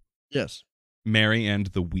named. Yes. Mary and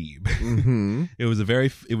the Weeb. Mm-hmm. It was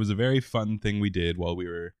a very fun thing we did while we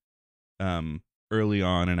were early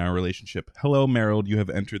on in our relationship. Hello, Meryl, you have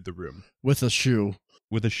entered the room. With a shoe.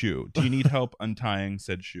 With a shoe. Do you need help untying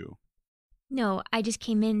said shoe? No, I just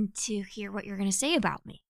came in to hear what you're going to say about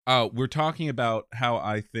me. We're talking about how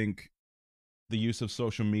I think the use of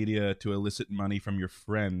social media to elicit money from your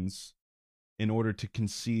friends in order to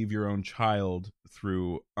conceive your own child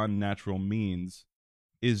through unnatural means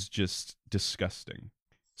is just disgusting.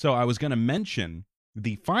 So I was going to mention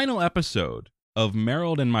the final episode of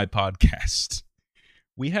Meryl and My Podcast,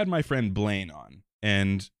 we had my friend Blaine on,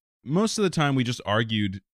 and most of the time we just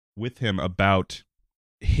argued with him about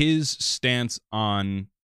his stance on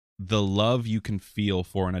the love you can feel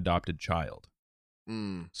for an adopted child.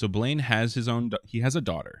 So Blaine has he has a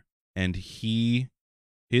daughter, and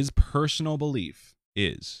his personal belief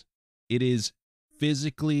is it is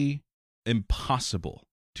physically impossible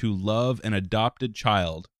to love an adopted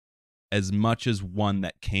child as much as one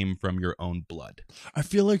that came from your own blood. I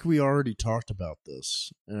feel like we already talked about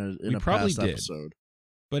this in We a probably past did. episode.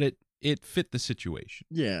 But it fit the situation.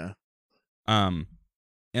 Yeah. And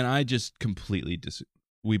I just completely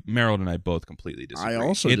Meryl and I both completely disagree. I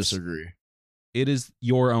also disagree. It is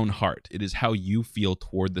your own heart. It is how you feel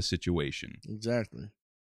toward the situation. Exactly.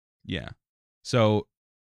 Yeah. So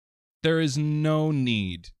there is no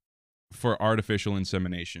need for artificial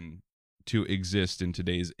insemination to exist in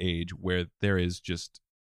today's age where there is just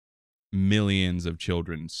millions of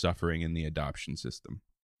children suffering in the adoption system.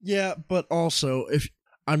 Yeah, but also if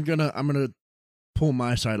I'm gonna pull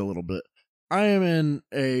my side a little bit. I am in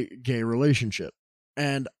a gay relationship,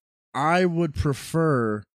 and I would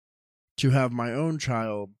prefer to have my own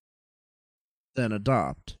child than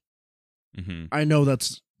adopt. Mm-hmm. I know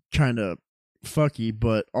that's kind of fucky,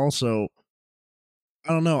 but also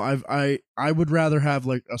I don't know. I would rather have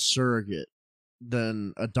like a surrogate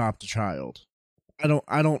than adopt a child. I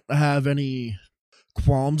don't have any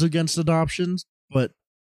qualms against adoptions, but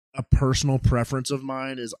a personal preference of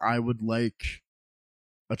mine is I would like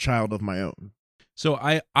a child of my own. So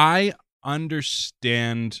I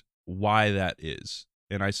understand why that is,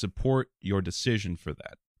 and I support your decision for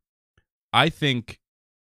that. I think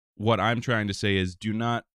what I'm trying to say is do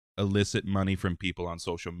not elicit money from people on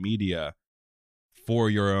social media for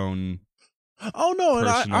your own Oh no, and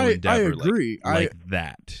personal I endeavor. agree. Like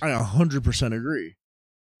that. I 100% agree.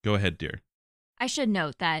 Go ahead, dear. I should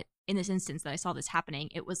note that in this instance that I saw this happening,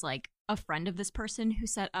 it was like a friend of this person who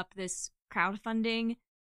set up this crowdfunding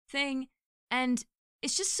thing. And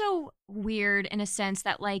it's just so weird in a sense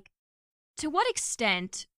that, like, to what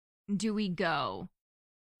extent do we go?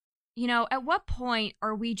 You know, at what point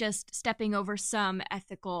are we just stepping over some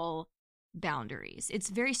ethical boundaries? It's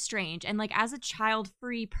very strange. And, like, as a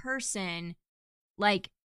child-free person, like,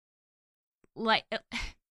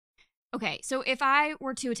 okay, so if I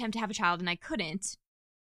were to attempt to have a child and I couldn't,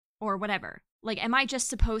 or whatever, like, am I just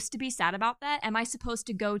supposed to be sad about that? Am I supposed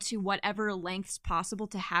to go to whatever lengths possible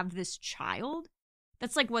to have this child?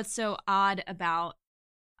 That's, like, what's so odd about,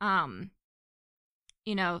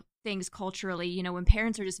 you know, things culturally. You know, when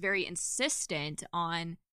parents are just very insistent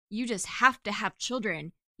on, you just have to have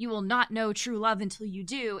children. You will not know true love until you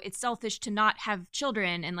do. It's selfish to not have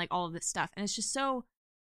children and, like, all of this stuff. And it's just so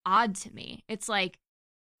odd to me. It's like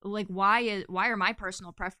why are my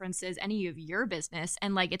personal preferences any of your business?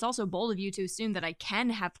 And, like, it's also bold of you to assume that I can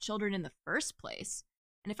have children in the first place.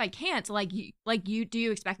 And if I can't, do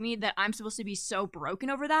you expect me that I'm supposed to be so broken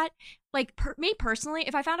over that? Like, me personally,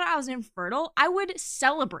 if I found out I was infertile, I would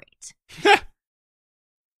celebrate.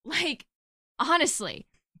 Like, honestly.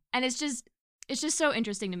 And it's just so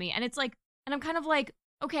interesting to me. And it's like, and I'm kind of like,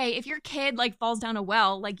 okay, if your kid, like, falls down a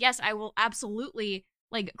well, like, yes, I will absolutely,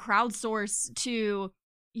 like, crowdsource to,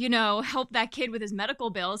 you know, help that kid with his medical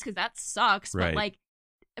bills, because that sucks. Right.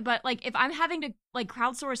 But if I'm having to, like,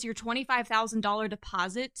 crowdsource your $25,000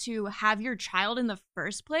 deposit to have your child in the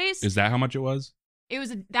first place, Is that how much it was?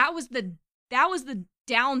 That was the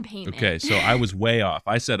down payment. Okay, so I was way off.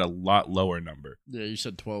 I said a lot lower number. Yeah, you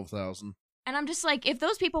said 12,000. And I'm just like, if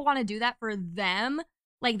those people want to do that for them,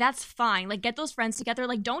 like, that's fine. Like, get those friends together.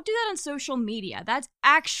 Like, don't do that on social media. That's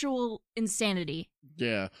actual insanity.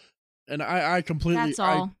 Yeah, and I completely That's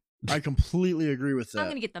all. I completely agree with I'm that.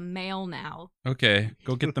 gonna get the mail now. Okay,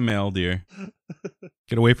 go get the mail, dear.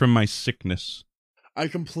 Get away from my sickness. I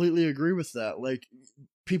completely agree with that. Like,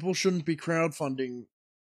 people shouldn't be crowdfunding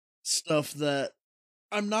stuff that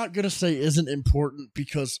I'm not gonna say isn't important,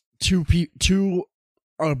 because to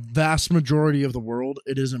a vast majority of the world,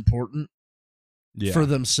 it is important for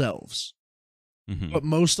themselves. Mm-hmm. But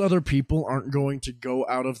most other people aren't going to go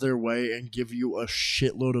out of their way and give you a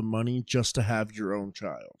shitload of money just to have your own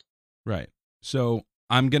child. Right. So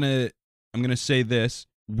I'm gonna say this.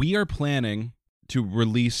 We are planning to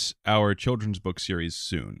release our children's book series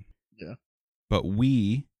soon. Yeah. But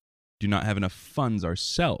we do not have enough funds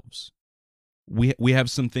ourselves. We have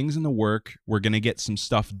some things in the work. We're gonna get some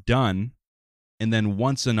stuff done, and then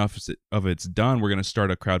once enough of it's done, we're gonna start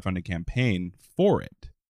a crowdfunding campaign for it.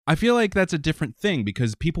 I feel like that's a different thing,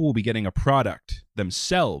 because people will be getting a product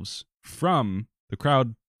themselves from the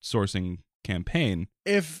crowdsourcing campaign.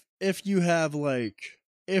 If you have, like,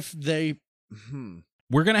 if they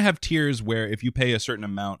we're gonna have tiers where if you pay a certain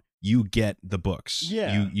amount, you get the books.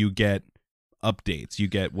 Yeah. You get updates. You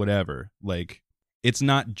get whatever. Like, it's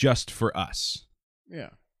not just for us. Yeah.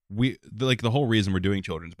 The whole reason we're doing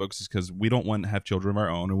children's books is because we don't want to have children of our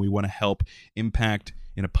own, and we want to help impact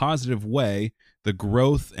in a positive way the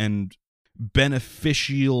growth and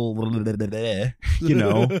beneficial,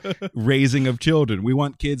 raising of children. We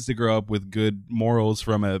want kids to grow up with good morals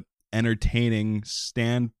from a entertaining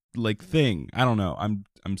thing. I don't know. I'm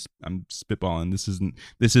spitballing.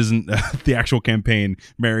 This isn't the actual campaign.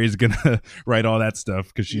 Mary's gonna write all that stuff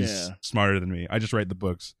because she's smarter than me. I just write the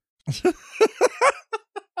books.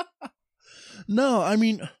 No, I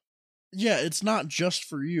mean, yeah, it's not just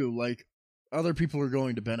for you. Like, other people are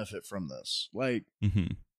going to benefit from this. Like,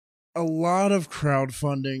 a lot of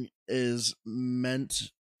crowdfunding is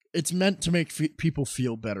meant to make people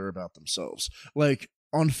feel better about themselves. Like,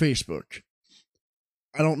 on Facebook,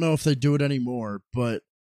 I don't know if they do it anymore, but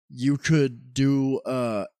you could do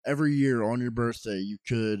every year on your birthday, you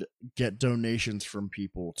could get donations from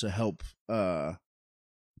people to help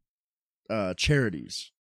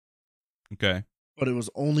charities. Okay. But it was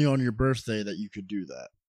only on your birthday that you could do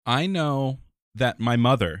that. I know that my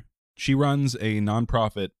mother, she runs a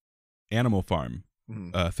nonprofit animal farm,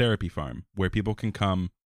 therapy farm, where people can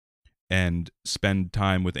come and spend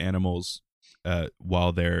time with animals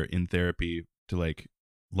while they're in therapy to like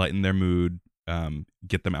lighten their mood,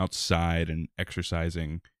 get them outside and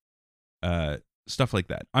exercising, stuff like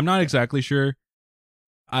that. I'm not exactly sure.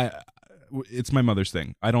 It's my mother's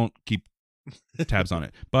thing. I don't keep tabs on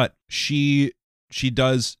it, but she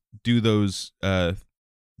does do those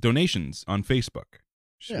donations on Facebook,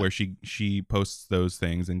 where she posts those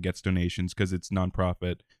things and gets donations because it's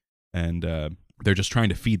nonprofit, and they're just trying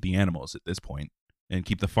to feed the animals at this point and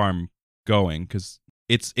keep the farm going because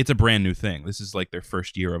it's a brand new thing. This is like their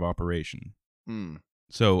first year of operation.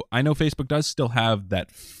 So I know Facebook does still have that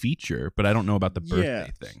feature, but I don't know about the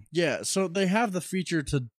birthday thing. Yeah, so they have the feature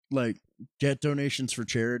to like get donations for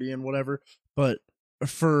charity and whatever, but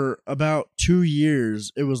for about 2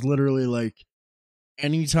 years, it was literally like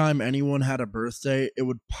anytime anyone had a birthday, it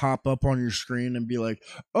would pop up on your screen and be like,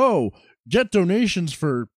 oh, get donations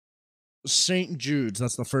for St. Jude's.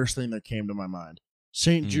 That's the first thing that came to my mind.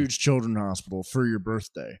 St. Jude's Children's Hospital for your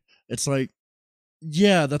birthday. It's like,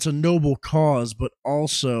 yeah, that's a noble cause, but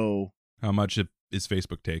also... How much is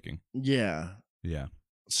Facebook taking? Yeah. Yeah.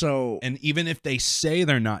 So... And even if they say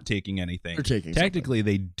they're not taking anything, they're taking technically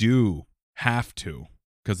something. They do have to,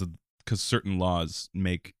 because certain laws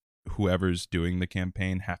make whoever's doing the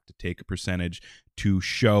campaign have to take a percentage to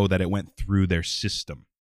show that it went through their system.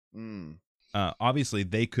 Obviously,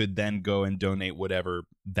 they could then go and donate whatever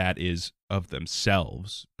that is of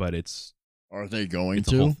themselves, but are they going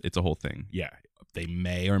to? It's a whole thing. Yeah, they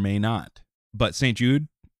may or may not. But St. Jude,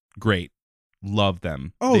 great, love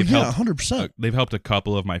them. Oh, They've yeah, helped, 100%. They've helped a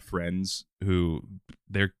couple of my friends who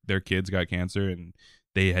their kids got cancer and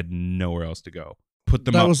they had nowhere else to go. Put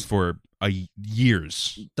them up for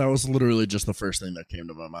years. That was literally just the first thing that came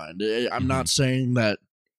to my mind. I'm not saying that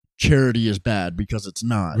charity is bad, because it's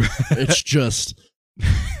not. It's just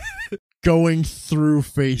going through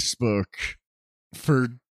Facebook for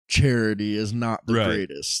charity is not the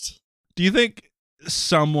greatest. Do you think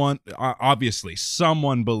someone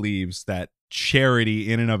believes that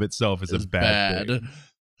charity in and of itself is a bad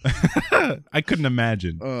thing? I couldn't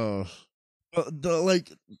imagine. Oh,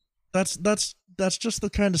 that's just the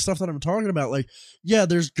kind of stuff that I'm talking about. Like, yeah,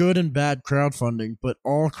 there's good and bad crowdfunding, but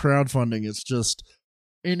all crowdfunding is just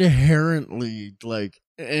inherently like,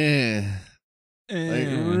 Like,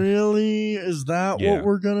 really? Is that what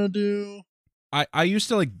we're gonna do? I used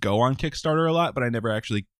to like go on Kickstarter a lot, but I never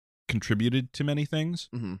actually contributed to many things.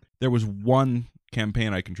 There was one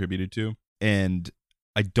campaign I contributed to, and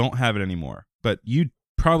I don't have it anymore. But you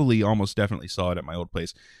probably almost definitely saw it at my old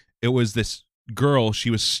place. It was this girl.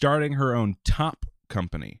 She was starting her own top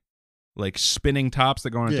company, like spinning tops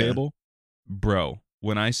that go on a table. Bro,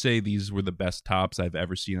 when I say these were the best tops I've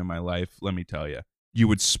ever seen in my life, let me tell you. You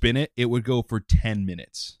would spin it, it would go for 10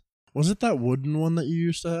 minutes. Was it that wooden one that you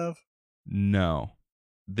used to have? No.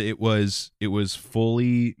 It was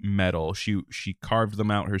fully metal. She carved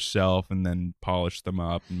them out herself and then polished them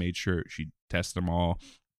up and made sure she'd test them all.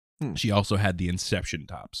 She also had the Inception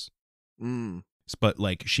tops. But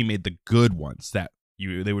like she made the good ones that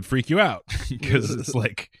they would freak you out because it's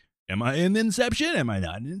like, am I in Inception? Am I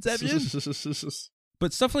not in Inception?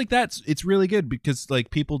 But stuff like that, it's really good because like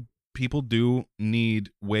people do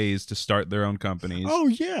need ways to start their own companies. Oh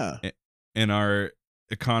yeah. And our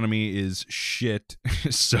economy is shit.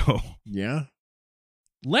 So yeah.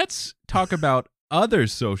 Let's talk about other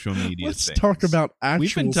social media Let's things. talk about actual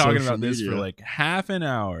We've been talking social about this media. for like half an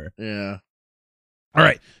hour. Yeah. All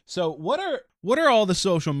right. So what are all the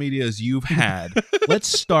social medias you've had? Let's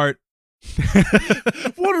start.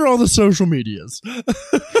 What are all the social medias?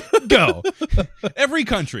 Go. Every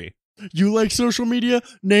country. You like social media?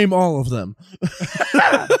 Name all of them.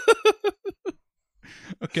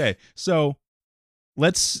 Okay. So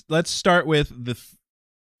let's start with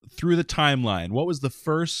through the timeline. What was the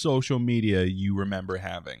first social media you remember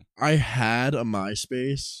having? I had a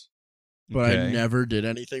MySpace, but I Okay. never did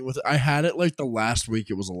anything with it. I had it like the last week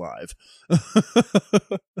it was alive.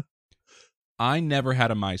 I never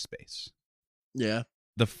had a MySpace. Yeah.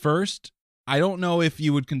 The first, I don't know if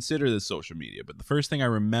you would consider this social media, but the first thing I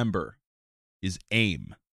remember is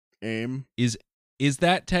AIM. AIM. Is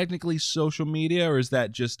that technically social media, or is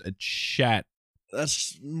that just a chat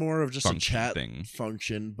That's more of just a function chat thing?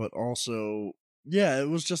 function, but also, yeah, it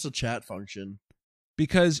was just a chat function.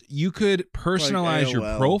 Because you could personalize your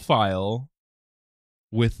AOL. profile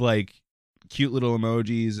with like cute little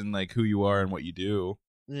emojis and like who you are and what you do,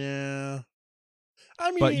 Yeah. I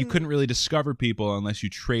mean, but you couldn't really discover people unless you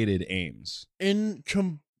traded aims. in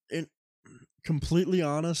completely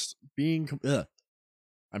honest,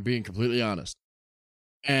 I'm being completely honest.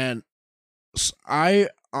 And I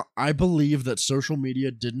believe that social media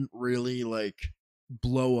didn't really like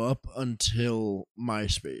blow up until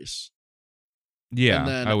MySpace. Yeah, and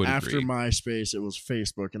then I would after agree. MySpace, it was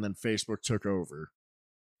Facebook, and then Facebook took over.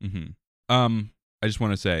 I just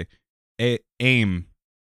want to say, AIM,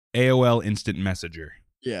 AOL Instant Messenger.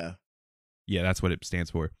 Yeah, Yeah, that's what it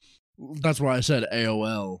stands for. that's why I said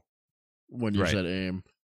AOL when you Right. said AIM.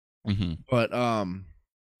 Mm-hmm. But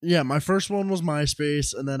yeah, my first one was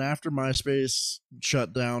MySpace, and then after MySpace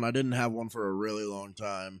shut down, I didn't have one for a really long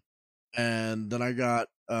time, and then I got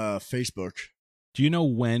Facebook. Do you know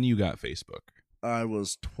when you got Facebook? I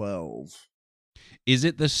was 12. Is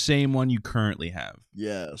it the same one you currently have?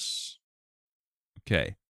 Yes.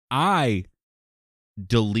 Okay. I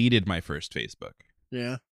deleted my first Facebook.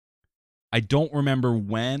 Yeah. I don't remember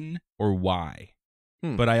when or why,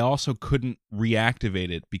 but I also couldn't reactivate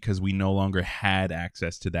it because we no longer had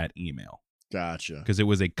access to that email Gotcha. because it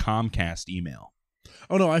was a Comcast email.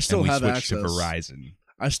 Oh no, I still and we have switched access. to Verizon.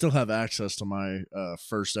 I still have access to my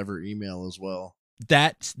first ever email as well.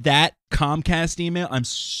 That Comcast email, I'm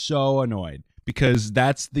so annoyed because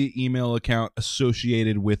that's the email account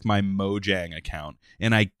associated with my Mojang account,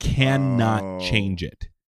 and I cannot Oh. change it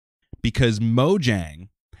because Mojang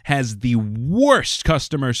has the worst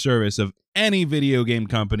customer service of any video game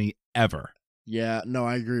company ever. Yeah, no,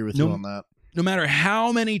 I agree with No- you on that. No matter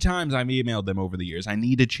how many times I've emailed them over the years, I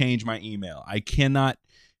need to change my email. I cannot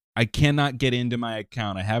get into my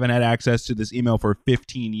account. I haven't had access to this email for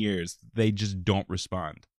 15 years. They just don't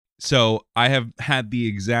respond. So I have had the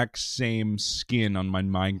exact same skin on my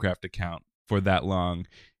Minecraft account for that long.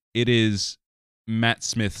 It is Matt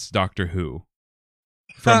Smith's Doctor Who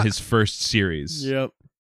from his first series. Yep.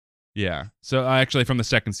 Yeah. So actually from the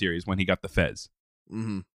second series when he got the Fez.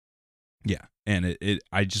 hmm Yeah. And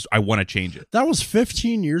I want to change it. That was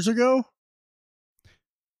 15 years ago?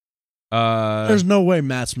 There's There's no way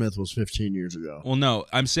Matt Smith was 15 years ago. Well, no,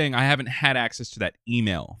 I'm saying I haven't had access to that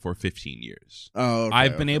email for 15 years. Oh, okay,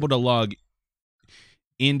 I've been okay. able to log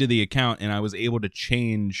into the account and I was able to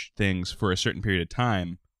change things for a certain period of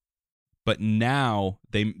time. But now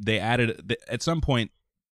they added at some point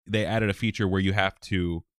they added a feature where you have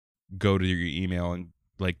to go to your email and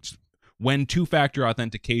like when two-factor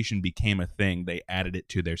authentication became a thing, they added it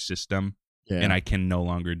to their system Yeah. and I can no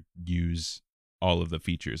longer use all of the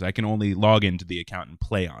features. I can only log into the account and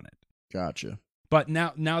play on it. Gotcha. But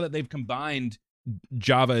now that they've combined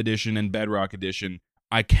Java Edition and Bedrock Edition,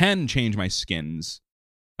 I can change my skins.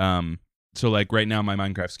 So like right now my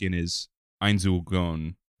Minecraft skin is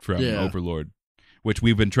Einzulgon from Yeah. Overlord, which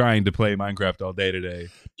we've been trying to play Minecraft all day today.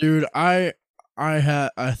 Dude, I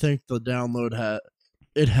think the download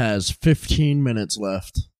has 15 minutes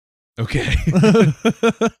left. Okay.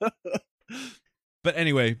 But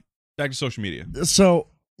anyway, back to social media. So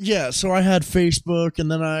I had Facebook, and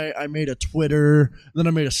then I made a Twitter, then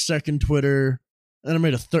I made a second Twitter, then I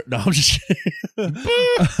made a third. No, I'm just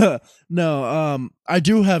kidding. No, I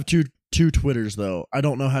do have two Twitters though. I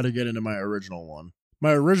don't know how to get into my original one.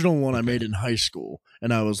 My original one I made in high school,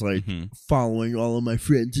 and I was like Mhm. following all of my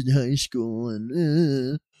friends in high school,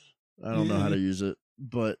 and I don't know how to use it,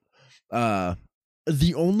 but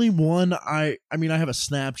the only one I mean I have a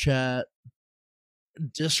Snapchat.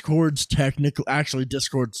 Discord's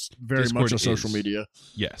Discord's very Discord much a social is. media.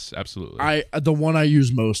 Yes, absolutely. The one I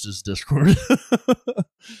use most is Discord.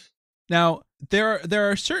 Now,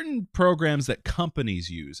 there are certain programs that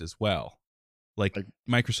companies use as well, like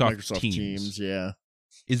Microsoft Teams. Yeah.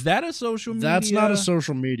 Is that a social media? That's not a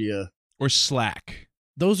social media. Or Slack.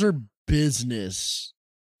 Those are business.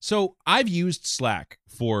 So I've used Slack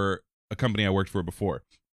for a company I worked for before.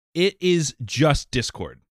 It is just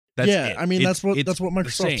Discord. That's it. I mean, that's what the same.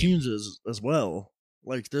 Microsoft Teams is as well.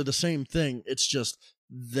 Like, they're the same thing. It's just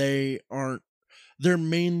they're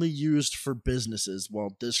mainly used for businesses,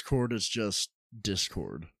 while Discord is just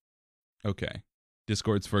Discord. Okay.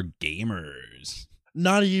 Discord's for gamers.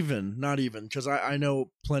 Not even, because I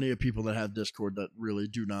know plenty of people that have Discord that really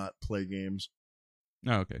do not play games.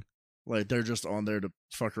 Oh, okay. Like, they're just on there to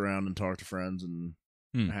fuck around and talk to friends and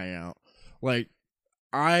hang out. Like,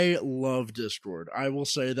 I love Discord. I will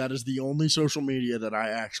say that is the only social media that I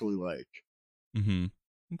actually like. Mm-hmm.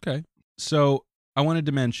 Okay. So I wanted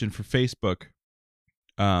to mention for Facebook,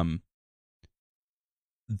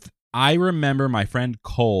 I remember my friend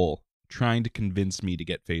Cole trying to convince me to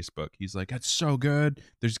get Facebook. He's like, "That's so good.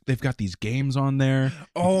 They've got these games on there.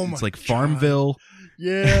 It's like Farmville."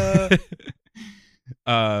 Yeah.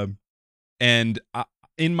 And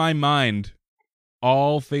in my mind,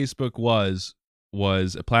 all Facebook was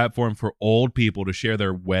a platform for old people to share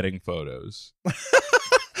their wedding photos.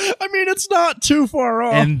 I mean, it's not too far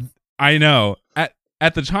off. And I know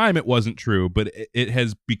at the time it wasn't true, but it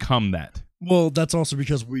has become that. Well, that's also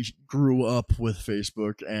because we grew up with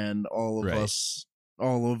Facebook, and all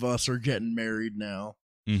of us are getting married now.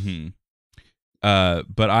 Mm-hmm.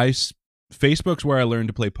 But Facebook's where I learned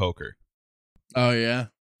to play poker. Oh yeah,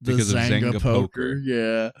 because of Zynga poker.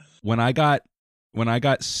 Yeah. When I got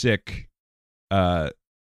sick, I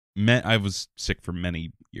was sick for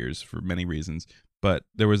many years for many reasons, but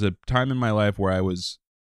there was a time in my life where I was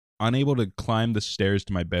unable to climb the stairs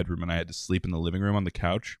to my bedroom, and I had to sleep in the living room on the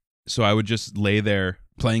couch. So I would just lay there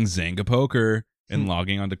playing Zynga poker and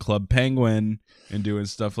logging onto Club Penguin and doing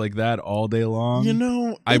stuff like that all day long. You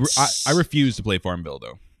know, I refused to play Farmville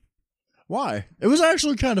though. Why? It was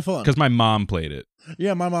actually kind of fun. Because my mom played it.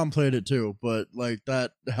 Yeah, my mom played it too, but like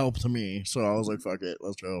that helped me, so I was like, "Fuck it,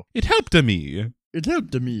 let's go." It helped me. It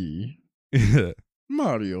helped me.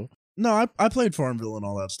 Mario. No, I played Farmville and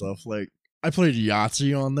all that stuff. Like, I played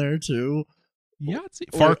Yahtzee on there too.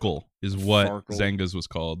 Yahtzee? Farkle is what Farkle. Zynga's was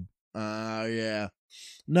called. Yeah.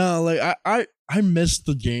 No, like I missed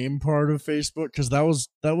the game part of Facebook, because that was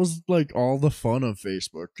like all the fun of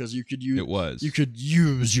Facebook, because you could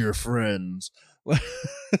use your friends.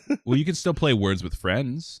 Well, you can still play Words with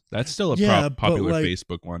Friends. That's still a popular like,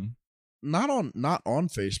 Facebook one. Not on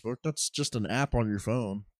Facebook. That's just an app on your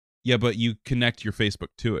phone. Yeah, but you connect your Facebook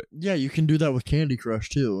to it. Yeah, you can do that with Candy Crush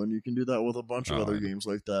too, and you can do that with a bunch of other games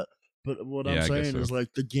like that. But what I'm saying is,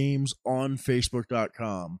 like, the games on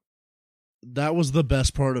Facebook.com, that was the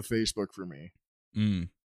best part of Facebook for me. Mm.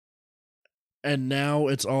 And now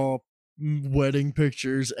it's all wedding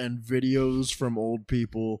pictures and videos from old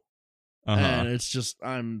people. And it's just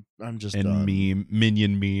I'm just and done.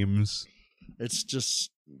 minion memes. It's just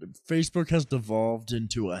Facebook has devolved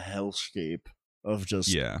into a hellscape of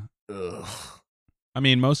just ugh. I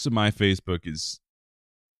mean, most of my Facebook is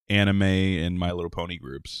anime and My Little Pony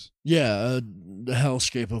groups. Yeah, the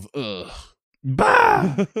hellscape of ugh.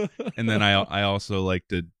 Bah! And then I also like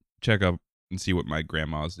to check up and see what my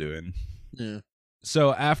grandma's doing. Yeah.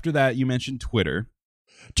 So after that, you mentioned Twitter.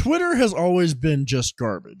 Twitter has always been just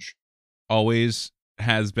garbage. Always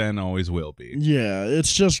has been, always will be. Yeah,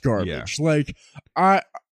 it's just garbage. Yeah. Like,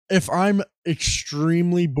 if I'm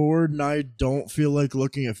extremely bored and I don't feel like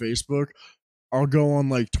looking at Facebook, I'll go on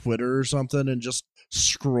like Twitter or something and just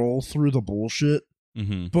scroll through the bullshit.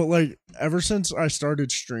 Mm-hmm. But like, ever since I started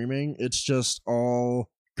streaming, it's just all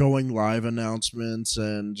going live announcements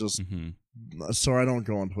and just so I don't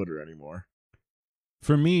go on Twitter anymore.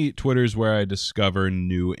 For me, Twitter's where I discover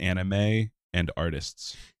new anime and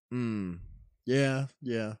artists. Yeah.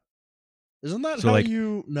 Isn't that so how like,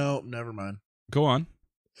 you... No, never mind. Go on.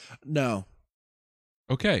 No.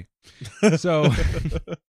 Okay. So,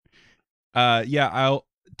 I'll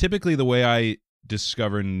typically the way I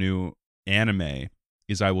discover new anime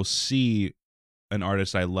is I will see an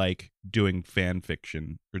artist I like doing fan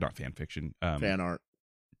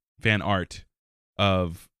art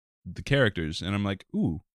of the characters, and I'm like,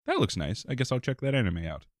 ooh, that looks nice. I guess I'll check that anime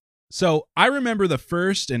out. So I remember the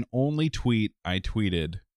first and only tweet I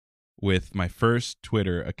tweeted with my first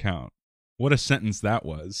Twitter account. What a sentence that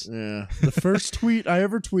was. Yeah. The first tweet I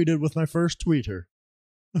ever tweeted with my first tweeter.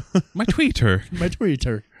 My tweeter. My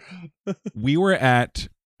tweeter. We were at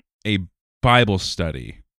a Bible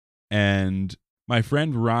study, and my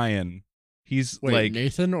friend Ryan, he's Wait, like...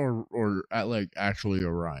 Nathan or at like actually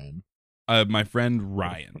Orion? my friend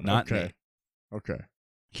Ryan, not okay. Nate. Okay.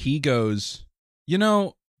 He goes,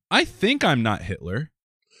 I think I'm not Hitler.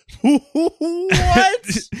 What?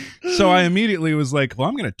 So I immediately was like, well,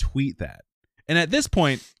 I'm going to tweet that. And at this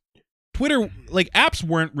point, Twitter, like apps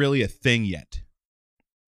weren't really a thing yet.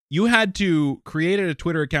 You had to create a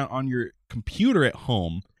Twitter account on your computer at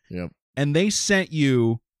home. Yep. And they sent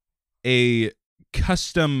you a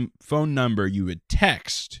custom phone number you would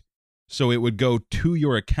text, so it would go to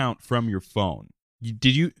your account from your phone.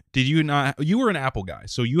 Did you not? You were an Apple guy,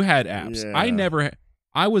 so you had apps. Yeah.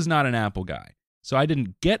 I was not an Apple guy, so I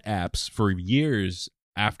didn't get apps for years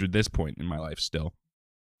after this point in my life still.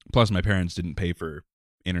 Plus, my parents didn't pay for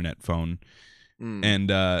internet phone. And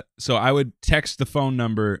so I would text the phone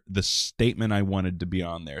number, the statement I wanted to be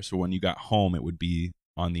on there. So when you got home, it would be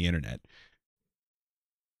on the internet.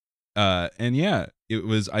 And yeah, it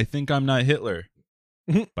was I Think I'm Not Hitler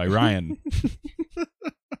by Ryan.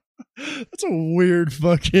 That's a weird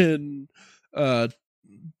fucking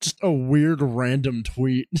just a weird random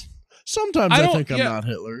tweet. Sometimes I think I'm not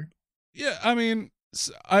Hitler. Yeah, I mean,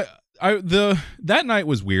 that night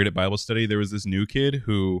was weird at Bible study. There was this new kid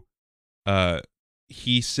who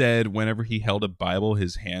he said whenever he held a Bible,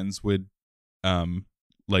 his hands would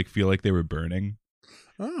like feel like they were burning.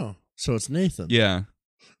 Oh, so it's Nathan. Yeah.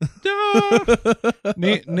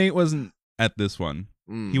 Nate wasn't at this one.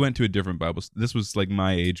 He went to a different Bible. This was like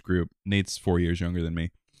my age group. Nate's 4 years younger than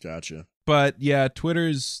me. Gotcha. But yeah,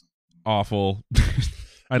 Twitter's awful.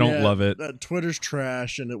 I don't love it. Twitter's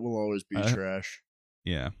trash, and it will always be trash.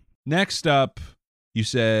 Yeah. Next up, you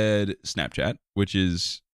said Snapchat, which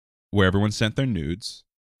is where everyone sent their nudes.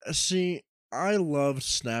 See, I loved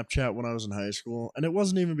Snapchat when I was in high school, and it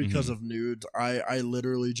wasn't even because of nudes. I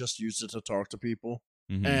literally just used it to talk to people.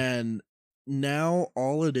 And now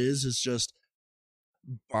all it is just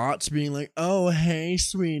bots being like, "Oh, hey,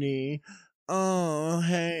 sweetie. Oh,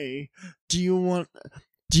 hey. Do you want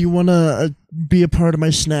to be a part of my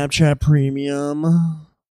Snapchat premium?"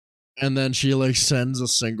 And then she like sends a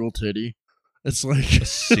single titty. It's like a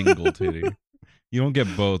single titty. You don't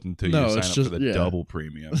get both until you sign up for the double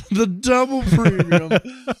premium. The double premium.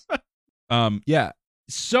 Yeah.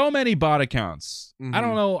 So many bot accounts. I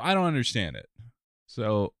don't know. I don't understand it.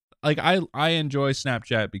 So like I enjoy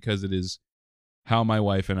Snapchat because it is how my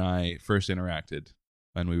wife and I first interacted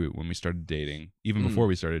when we started dating. Even before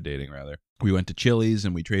we started dating, rather. We went to Chili's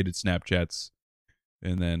and we traded Snapchats,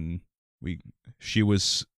 and then she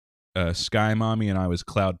was Sky Mommy and I was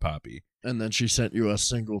Cloud Poppy. And then she sent you a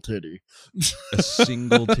single titty. A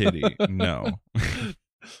single titty. No.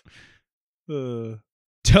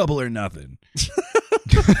 Double or nothing.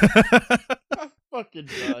 Fucking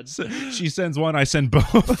God. So she sends one, I send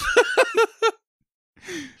both.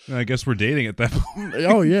 I guess we're dating at that point.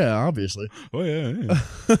 Oh yeah, obviously. Oh yeah.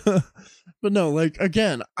 But no, like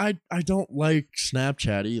again, I don't like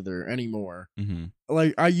Snapchat either anymore.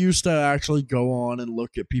 Like I used to actually go on and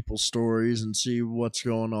look at people's stories and see what's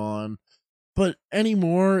going on. But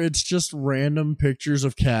anymore, it's just random pictures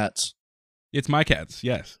of cats. It's my cats,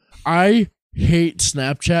 yes. I hate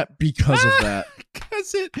Snapchat because of that.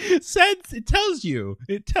 Because it tells you.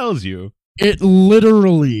 It tells you. It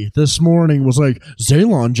literally this morning was like,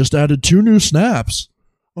 Zaylon just added 2 new snaps.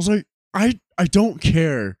 I was like, I don't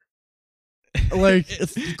care. Like,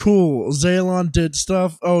 it's cool. Zaylon did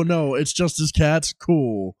stuff. Oh no, it's just his cats.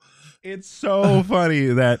 Cool. It's so funny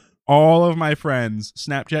that all of my friends,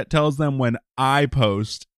 Snapchat tells them when I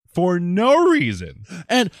post for no reason.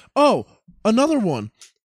 And another one.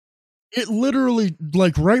 It literally,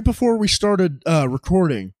 like right before we started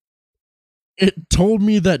recording, it told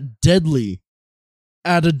me that Deadly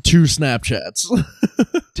added 2 Snapchats.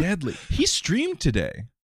 Deadly. He streamed today.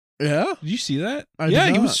 Yeah? Did you see that? I yeah,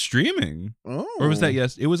 did he not. was streaming. Oh. Or was that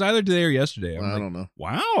It was either today or yesterday. I don't know.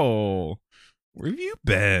 Wow. Where have you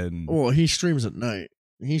been? Well, he streams at night.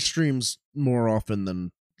 He streams more often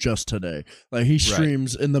than just today. Like, he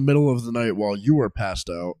streams in the middle of the night while you are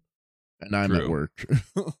passed out, and I'm at work.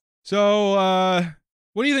 So,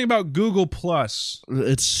 what do you think about Google Plus?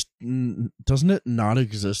 Doesn't it not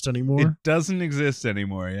exist anymore? It doesn't exist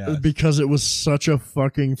anymore, yeah. Because it was such a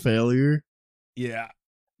fucking failure. Yeah.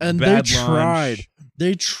 And they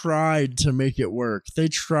tried to make it work. They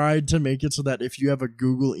tried to make it so that if you have a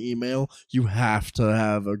Google email, you have to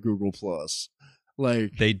have a Google Plus.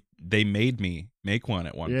 Like they made me make one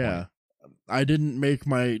at one point. I didn't make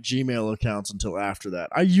my Gmail accounts until after that.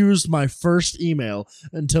 I used my first email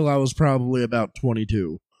until I was probably about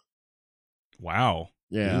 22. Wow.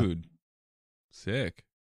 Yeah. Dude. Sick.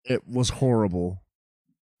 It was horrible.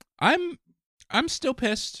 I'm still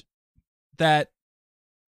pissed that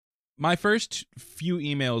My first few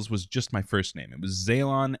emails was just my first name. It was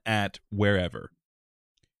Zaylon at wherever.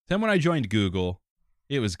 Then when I joined Google,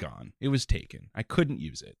 it was gone. It was taken. I couldn't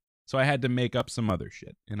use it. So I had to make up some other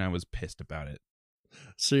shit, and I was pissed about it.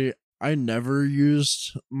 See, I never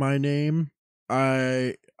used my name.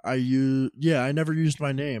 I never used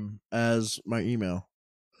my name as my email.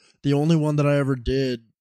 The only one that I ever did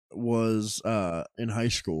was in high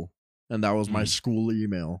school, and that was my school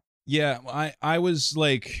email. Yeah, I was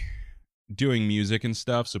like doing music and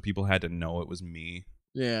stuff, so people had to know it was me.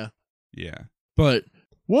 Yeah. Yeah. But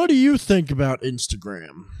what do you think about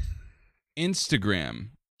Instagram?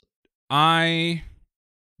 Instagram. I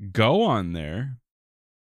go on there.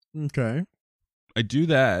 Okay. I do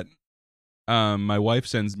that. My wife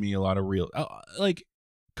sends me a lot of reels. Like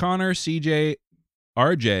Connor, CJ,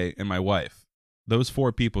 RJ, and my wife. Those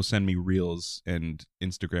 4 people send me reels and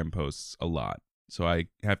Instagram posts a lot. So I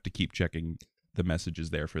have to keep checking the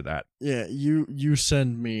messages there for that. Yeah, you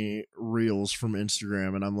send me reels from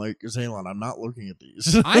Instagram, and I'm like, Zaylon, I'm not looking at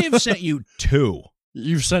these. I have sent you 2.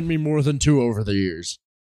 You've sent me more than 2 over the years.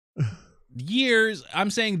 Years. I'm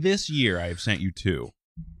saying this year I have sent you 2.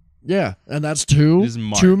 Yeah, and that's 2 It is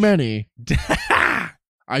March. too many.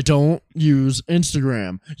 I don't use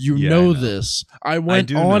Instagram. You Yeah, know I know. this. I went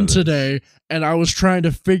do know on this. today, and I was trying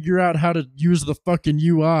to figure out how to use the fucking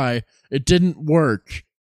UI. It didn't work.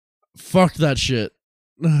 Fuck that shit.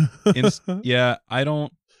 Yeah, I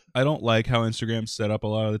don't like how Instagram's set up a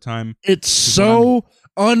lot of the time. It's so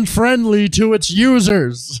unfriendly to its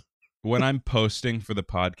users. When I'm posting for the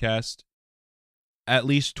podcast, at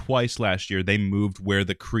least twice last year, they moved where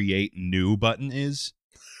the create new button is.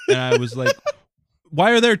 And I was like,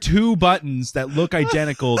 why are there 2 buttons that look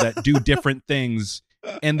identical that do different things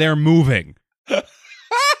and they're moving?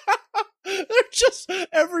 They're just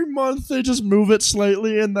every month they just move it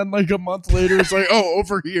slightly, and then like a month later it's like, oh,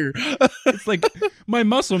 over here. It's like my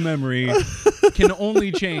muscle memory can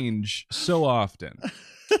only change so often.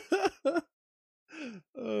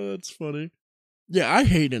 Oh, that's funny. Yeah, I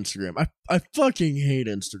hate Instagram. I fucking hate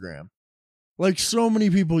Instagram. Like, so many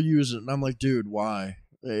people use it, and I'm like, dude, why?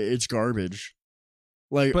 It's garbage.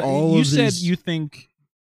 Like, But all you of said these... you think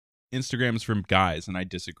Instagram's from guys, and I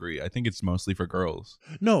disagree. I think it's mostly for girls.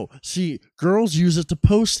 No, see, girls use it to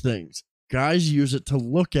post things. Guys use it to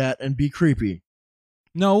look at and be creepy.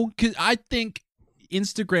 No, because I think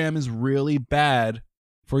Instagram is really bad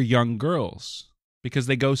for young girls because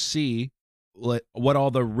they go see what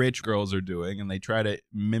all the rich girls are doing and they try to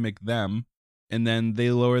mimic them, and then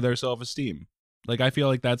they lower their self-esteem. Like, I feel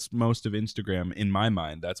like that's most of Instagram in my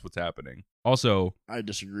mind. That's what's happening. Also, I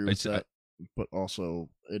disagree with that, but also,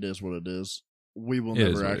 it is what it is. We will It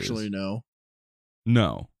is never what it actually is. know.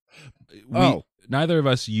 no. Oh. Neither of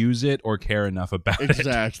us use it or care enough about it.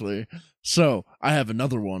 Exactly. So, I have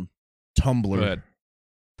another one. Tumblr. Go ahead.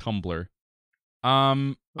 Tumblr.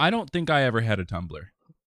 I don't think I ever had a Tumblr.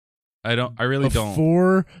 I really don't.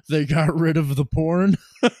 Before they got rid of the porn.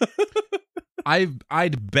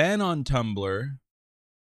 I'd been on Tumblr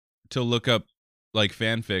to look up like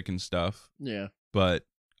fanfic and stuff, Yeah. but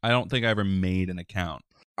I don't think I ever made an account.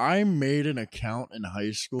 I made an account in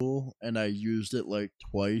high school and I used it like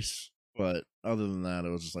twice, but other than that, it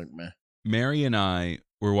was just like meh. Mary and I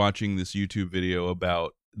were watching this YouTube video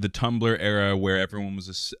about the Tumblr era where everyone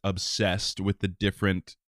was obsessed with the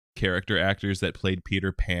different character actors that played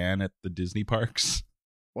Peter Pan at the Disney parks.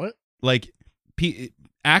 What? Like,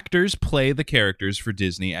 actors play the characters for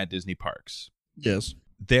Disney at Disney parks. Yes.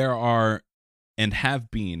 There are and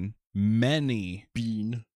have been many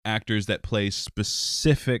Bean. actors that play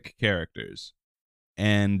specific characters.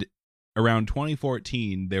 And around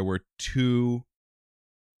 2014, there were 2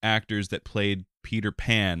 actors that played Peter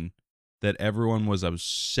Pan that everyone was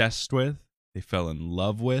obsessed with. They fell in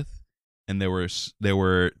love with. And there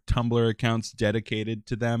were Tumblr accounts dedicated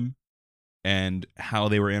to them and how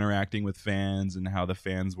they were interacting with fans and how the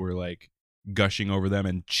fans were like gushing over them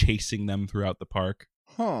and chasing them throughout the park.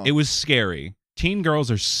 Huh. It was scary. Teen girls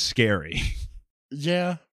are scary.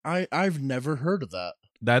 Yeah. I've never heard of that.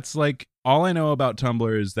 That's like all I know about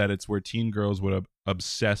Tumblr is that it's where teen girls would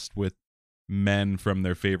obsessed with men from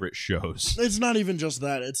their favorite shows. It's not even just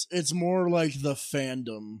that. It's more like the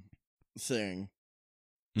fandom thing.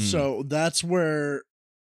 Mm. So that's where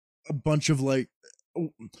a bunch of like,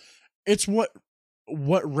 it's what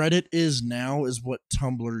Reddit is now is what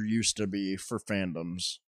Tumblr used to be for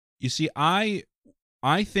fandoms. You see, I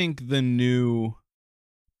think the new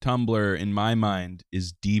Tumblr in my mind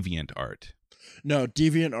is DeviantArt. No,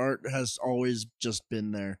 DeviantArt has always just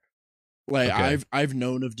been there. Like Okay. I've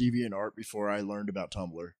known of DeviantArt before I learned about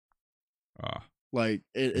Tumblr. Like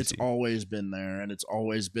it's see. always been there, and it's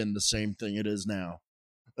always been the same thing it is now.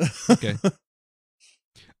 Okay.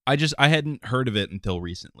 I hadn't heard of it until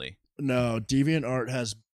recently. No, DeviantArt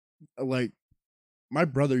has like my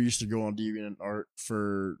brother used to go on DeviantArt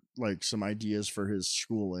for like some ideas for his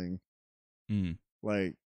schooling. Mm.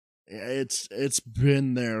 Like it's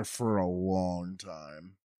been there for a long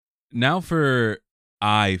time. Now for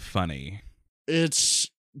iFunny. It's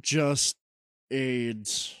just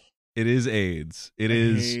AIDS. It is AIDS. It I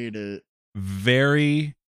is hate it.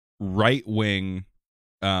 very right wing.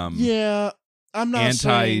 Yeah, I'm not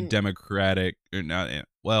saying Anti-democratic or not.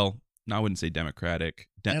 Well, no, I wouldn't say democratic.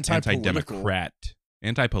 Anti-political. Anti-democrat.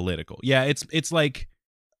 Anti-political. Yeah, it's like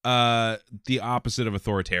the opposite of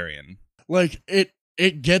authoritarian. like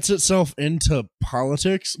it gets itself into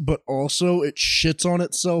politics, but also it shits on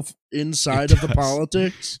itself inside It of the does.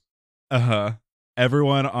 politics. Uh-huh.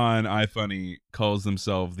 Everyone on iFunny calls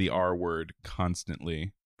themselves the R word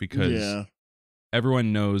constantly because Yeah.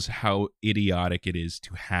 everyone knows how idiotic it is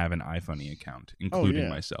to have an iFunny account, including yeah.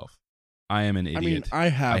 myself. I am an idiot. I mean, I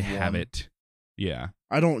have I have one. it. Yeah.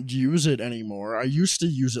 I don't use it anymore. I used to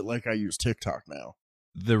use it like I use TikTok now.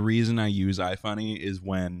 The reason I use iFunny is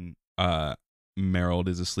when Meryl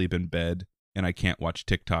is asleep in bed and I can't watch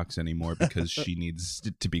TikToks anymore because she needs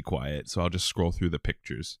to be quiet. So I'll just scroll through the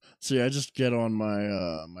pictures. See, I just get on my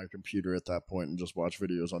my computer at that point and just watch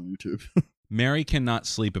videos on YouTube. Mary cannot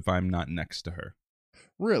sleep if I'm not next to her.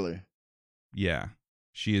 Really? Yeah.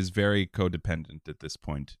 She is very codependent at this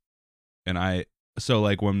point. And so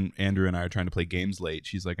like when Andrew and I are trying to play games late,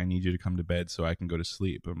 she's like, I need you to come to bed so I can go to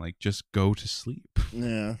sleep. I'm like, just go to sleep.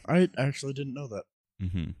 Yeah. I actually didn't know that.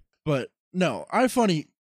 Mm-hmm. But no, iFunny,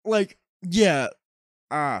 like, yeah.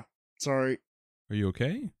 Sorry. Are you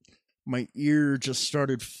okay? My ear just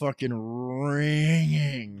started fucking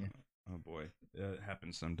ringing. Oh boy. It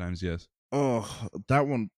happens sometimes, yes. Oh, that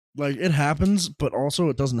one, like, it happens, but also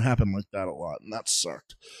it doesn't happen like that a lot, and that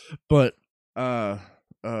sucked. But,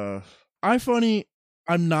 iFunny,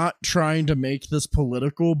 I'm not trying to make this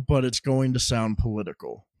political, but it's going to sound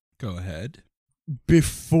political. Go ahead.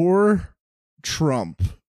 Before Trump,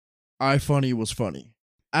 iFunny was funny.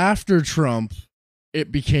 After Trump, it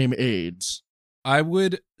became AIDS. I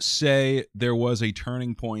would say there was a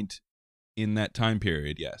turning point in that time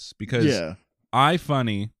period, yes. Because Yeah.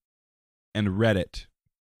 iFunny and Reddit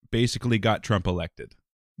basically got Trump elected.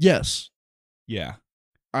 Yes. Yeah.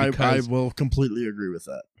 I Because- will completely agree with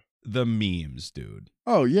that. The memes, dude.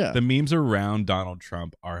 Oh, yeah. The memes around Donald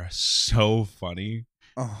Trump are so funny.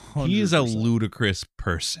 100%. He is a ludicrous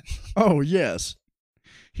person. Oh, yes.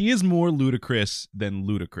 He is more ludicrous than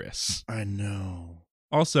ludicrous. I know.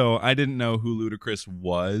 Also, I didn't know who Ludacris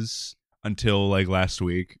was until like last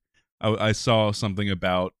week. I saw something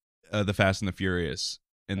about the Fast and the Furious,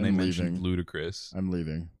 and they I'm mentioned leaving. Ludacris. I'm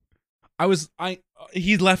leaving.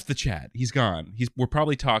 He left the chat. He's gone. We're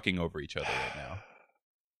probably talking over each other right now.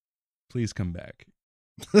 Please come back.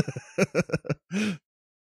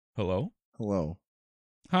 Hello? Hello.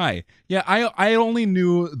 Hi. Yeah, I only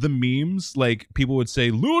knew the memes. Like people would say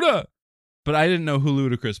Luda, but I didn't know who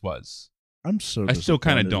Ludacris was. I'm so I still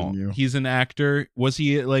kind of disappointed in don't. you. He's an actor. Was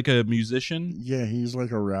he like a musician? Yeah, he's like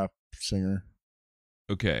a rap singer.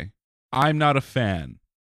 Okay. I'm not a fan,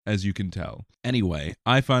 as you can tell. Anyway,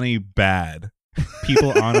 iFunny bad. People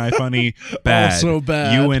on iFunny bad. Also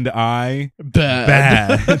bad. You and I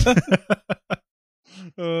bad.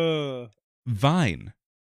 Vine.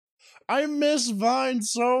 I miss Vine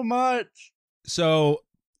so much. So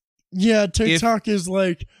Yeah, TikTok is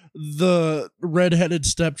like the redheaded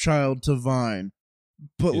stepchild to Vine.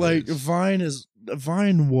 But It like is.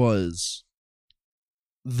 Vine was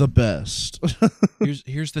the best.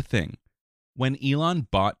 here's the thing. When Elon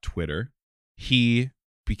bought Twitter, he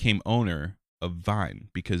became owner of Vine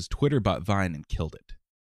because Twitter bought Vine and killed it.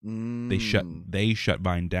 They shut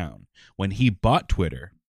Vine down. When he bought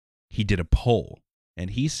Twitter, he did a poll and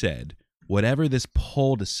he said, whatever this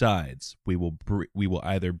poll decides, we will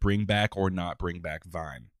either bring back or not bring back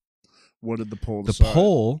Vine. What did the poll The decide?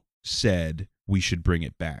 poll said we should bring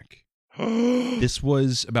it back. This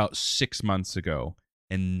was about 6 months ago,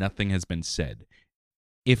 and nothing has been said.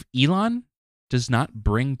 If Elon does not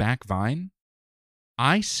bring back Vine,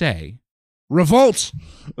 I say Revolt.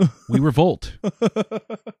 we revolt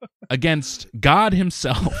against God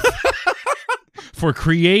himself for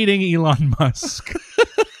creating Elon Musk.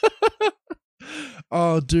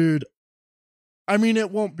 Oh, dude. I mean,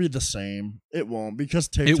 it won't be the same. It won't because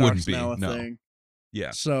TikTok's wouldn't be, now a no. thing.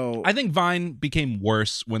 Yeah. So I think Vine became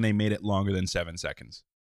worse when they made it longer than 7 seconds.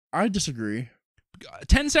 I disagree.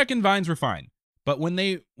 10-second Vines were fine, but when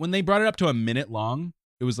they brought it up to a minute long,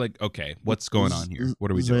 it was like, okay, what's going on here?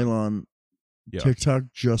 What are we doing? Zaylon, Yeah. TikTok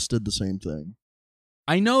just did the same thing.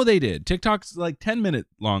 I know they did. TikTok's like 10-minute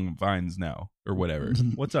long vines now or whatever.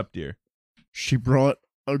 What's up, dear? She brought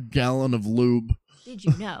a gallon of lube. Did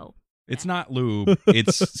you know? It's not lube.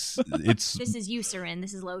 It's This is Eucerin.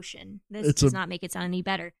 This is lotion. This It's does a- not make it sound any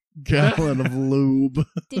better. Gallon of lube.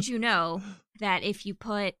 Did you know that if you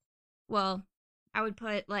put, well, I would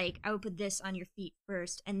put this on your feet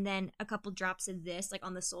first, and then a couple drops of this, like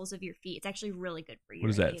on the soles of your feet. It's actually really good for your what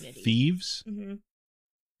is that? immunity. Thieves? Mm-hmm.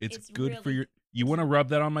 It's It's good for really- your. You want to rub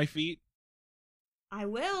that on my feet? I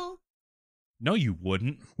will. No, you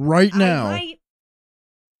wouldn't. Right I now. might.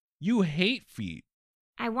 You hate feet.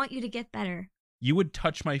 I want you to get better. You would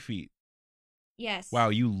touch my feet. Yes. Wow,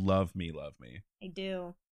 you love me. I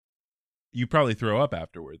do. You probably throw up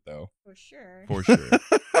afterward, though. For sure. For sure.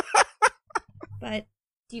 But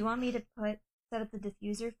do you want me to set up the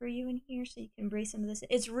diffuser for you in here so you can breathe some of this?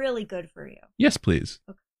 It's really good for you. Yes, please.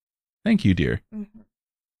 Okay. Thank you, dear. Mm-hmm.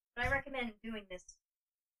 But I recommend doing this.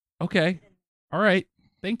 Okay. All right.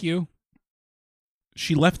 Thank you.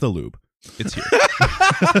 She left the lube. It's here.